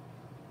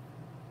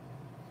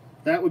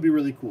that would be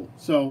really cool.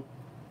 So,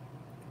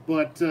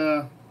 but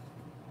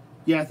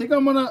yeah, I think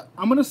I'm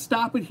gonna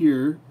stop it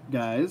here,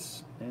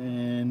 guys,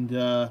 and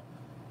I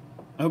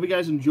hope you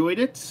guys enjoyed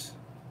it.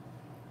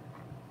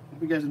 I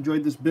hope you guys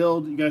enjoyed this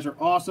build. You guys are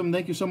awesome.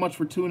 Thank you so much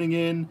for tuning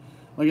in.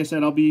 Like I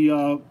said, I'll be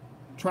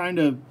trying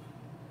to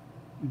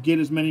get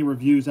as many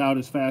reviews out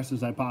as fast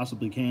as I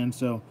possibly can.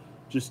 So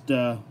just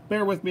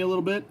bear with me a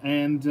little bit,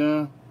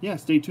 and yeah,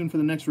 stay tuned for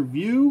the next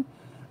review,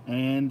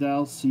 and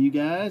I'll see you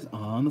guys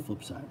on the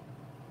flip side.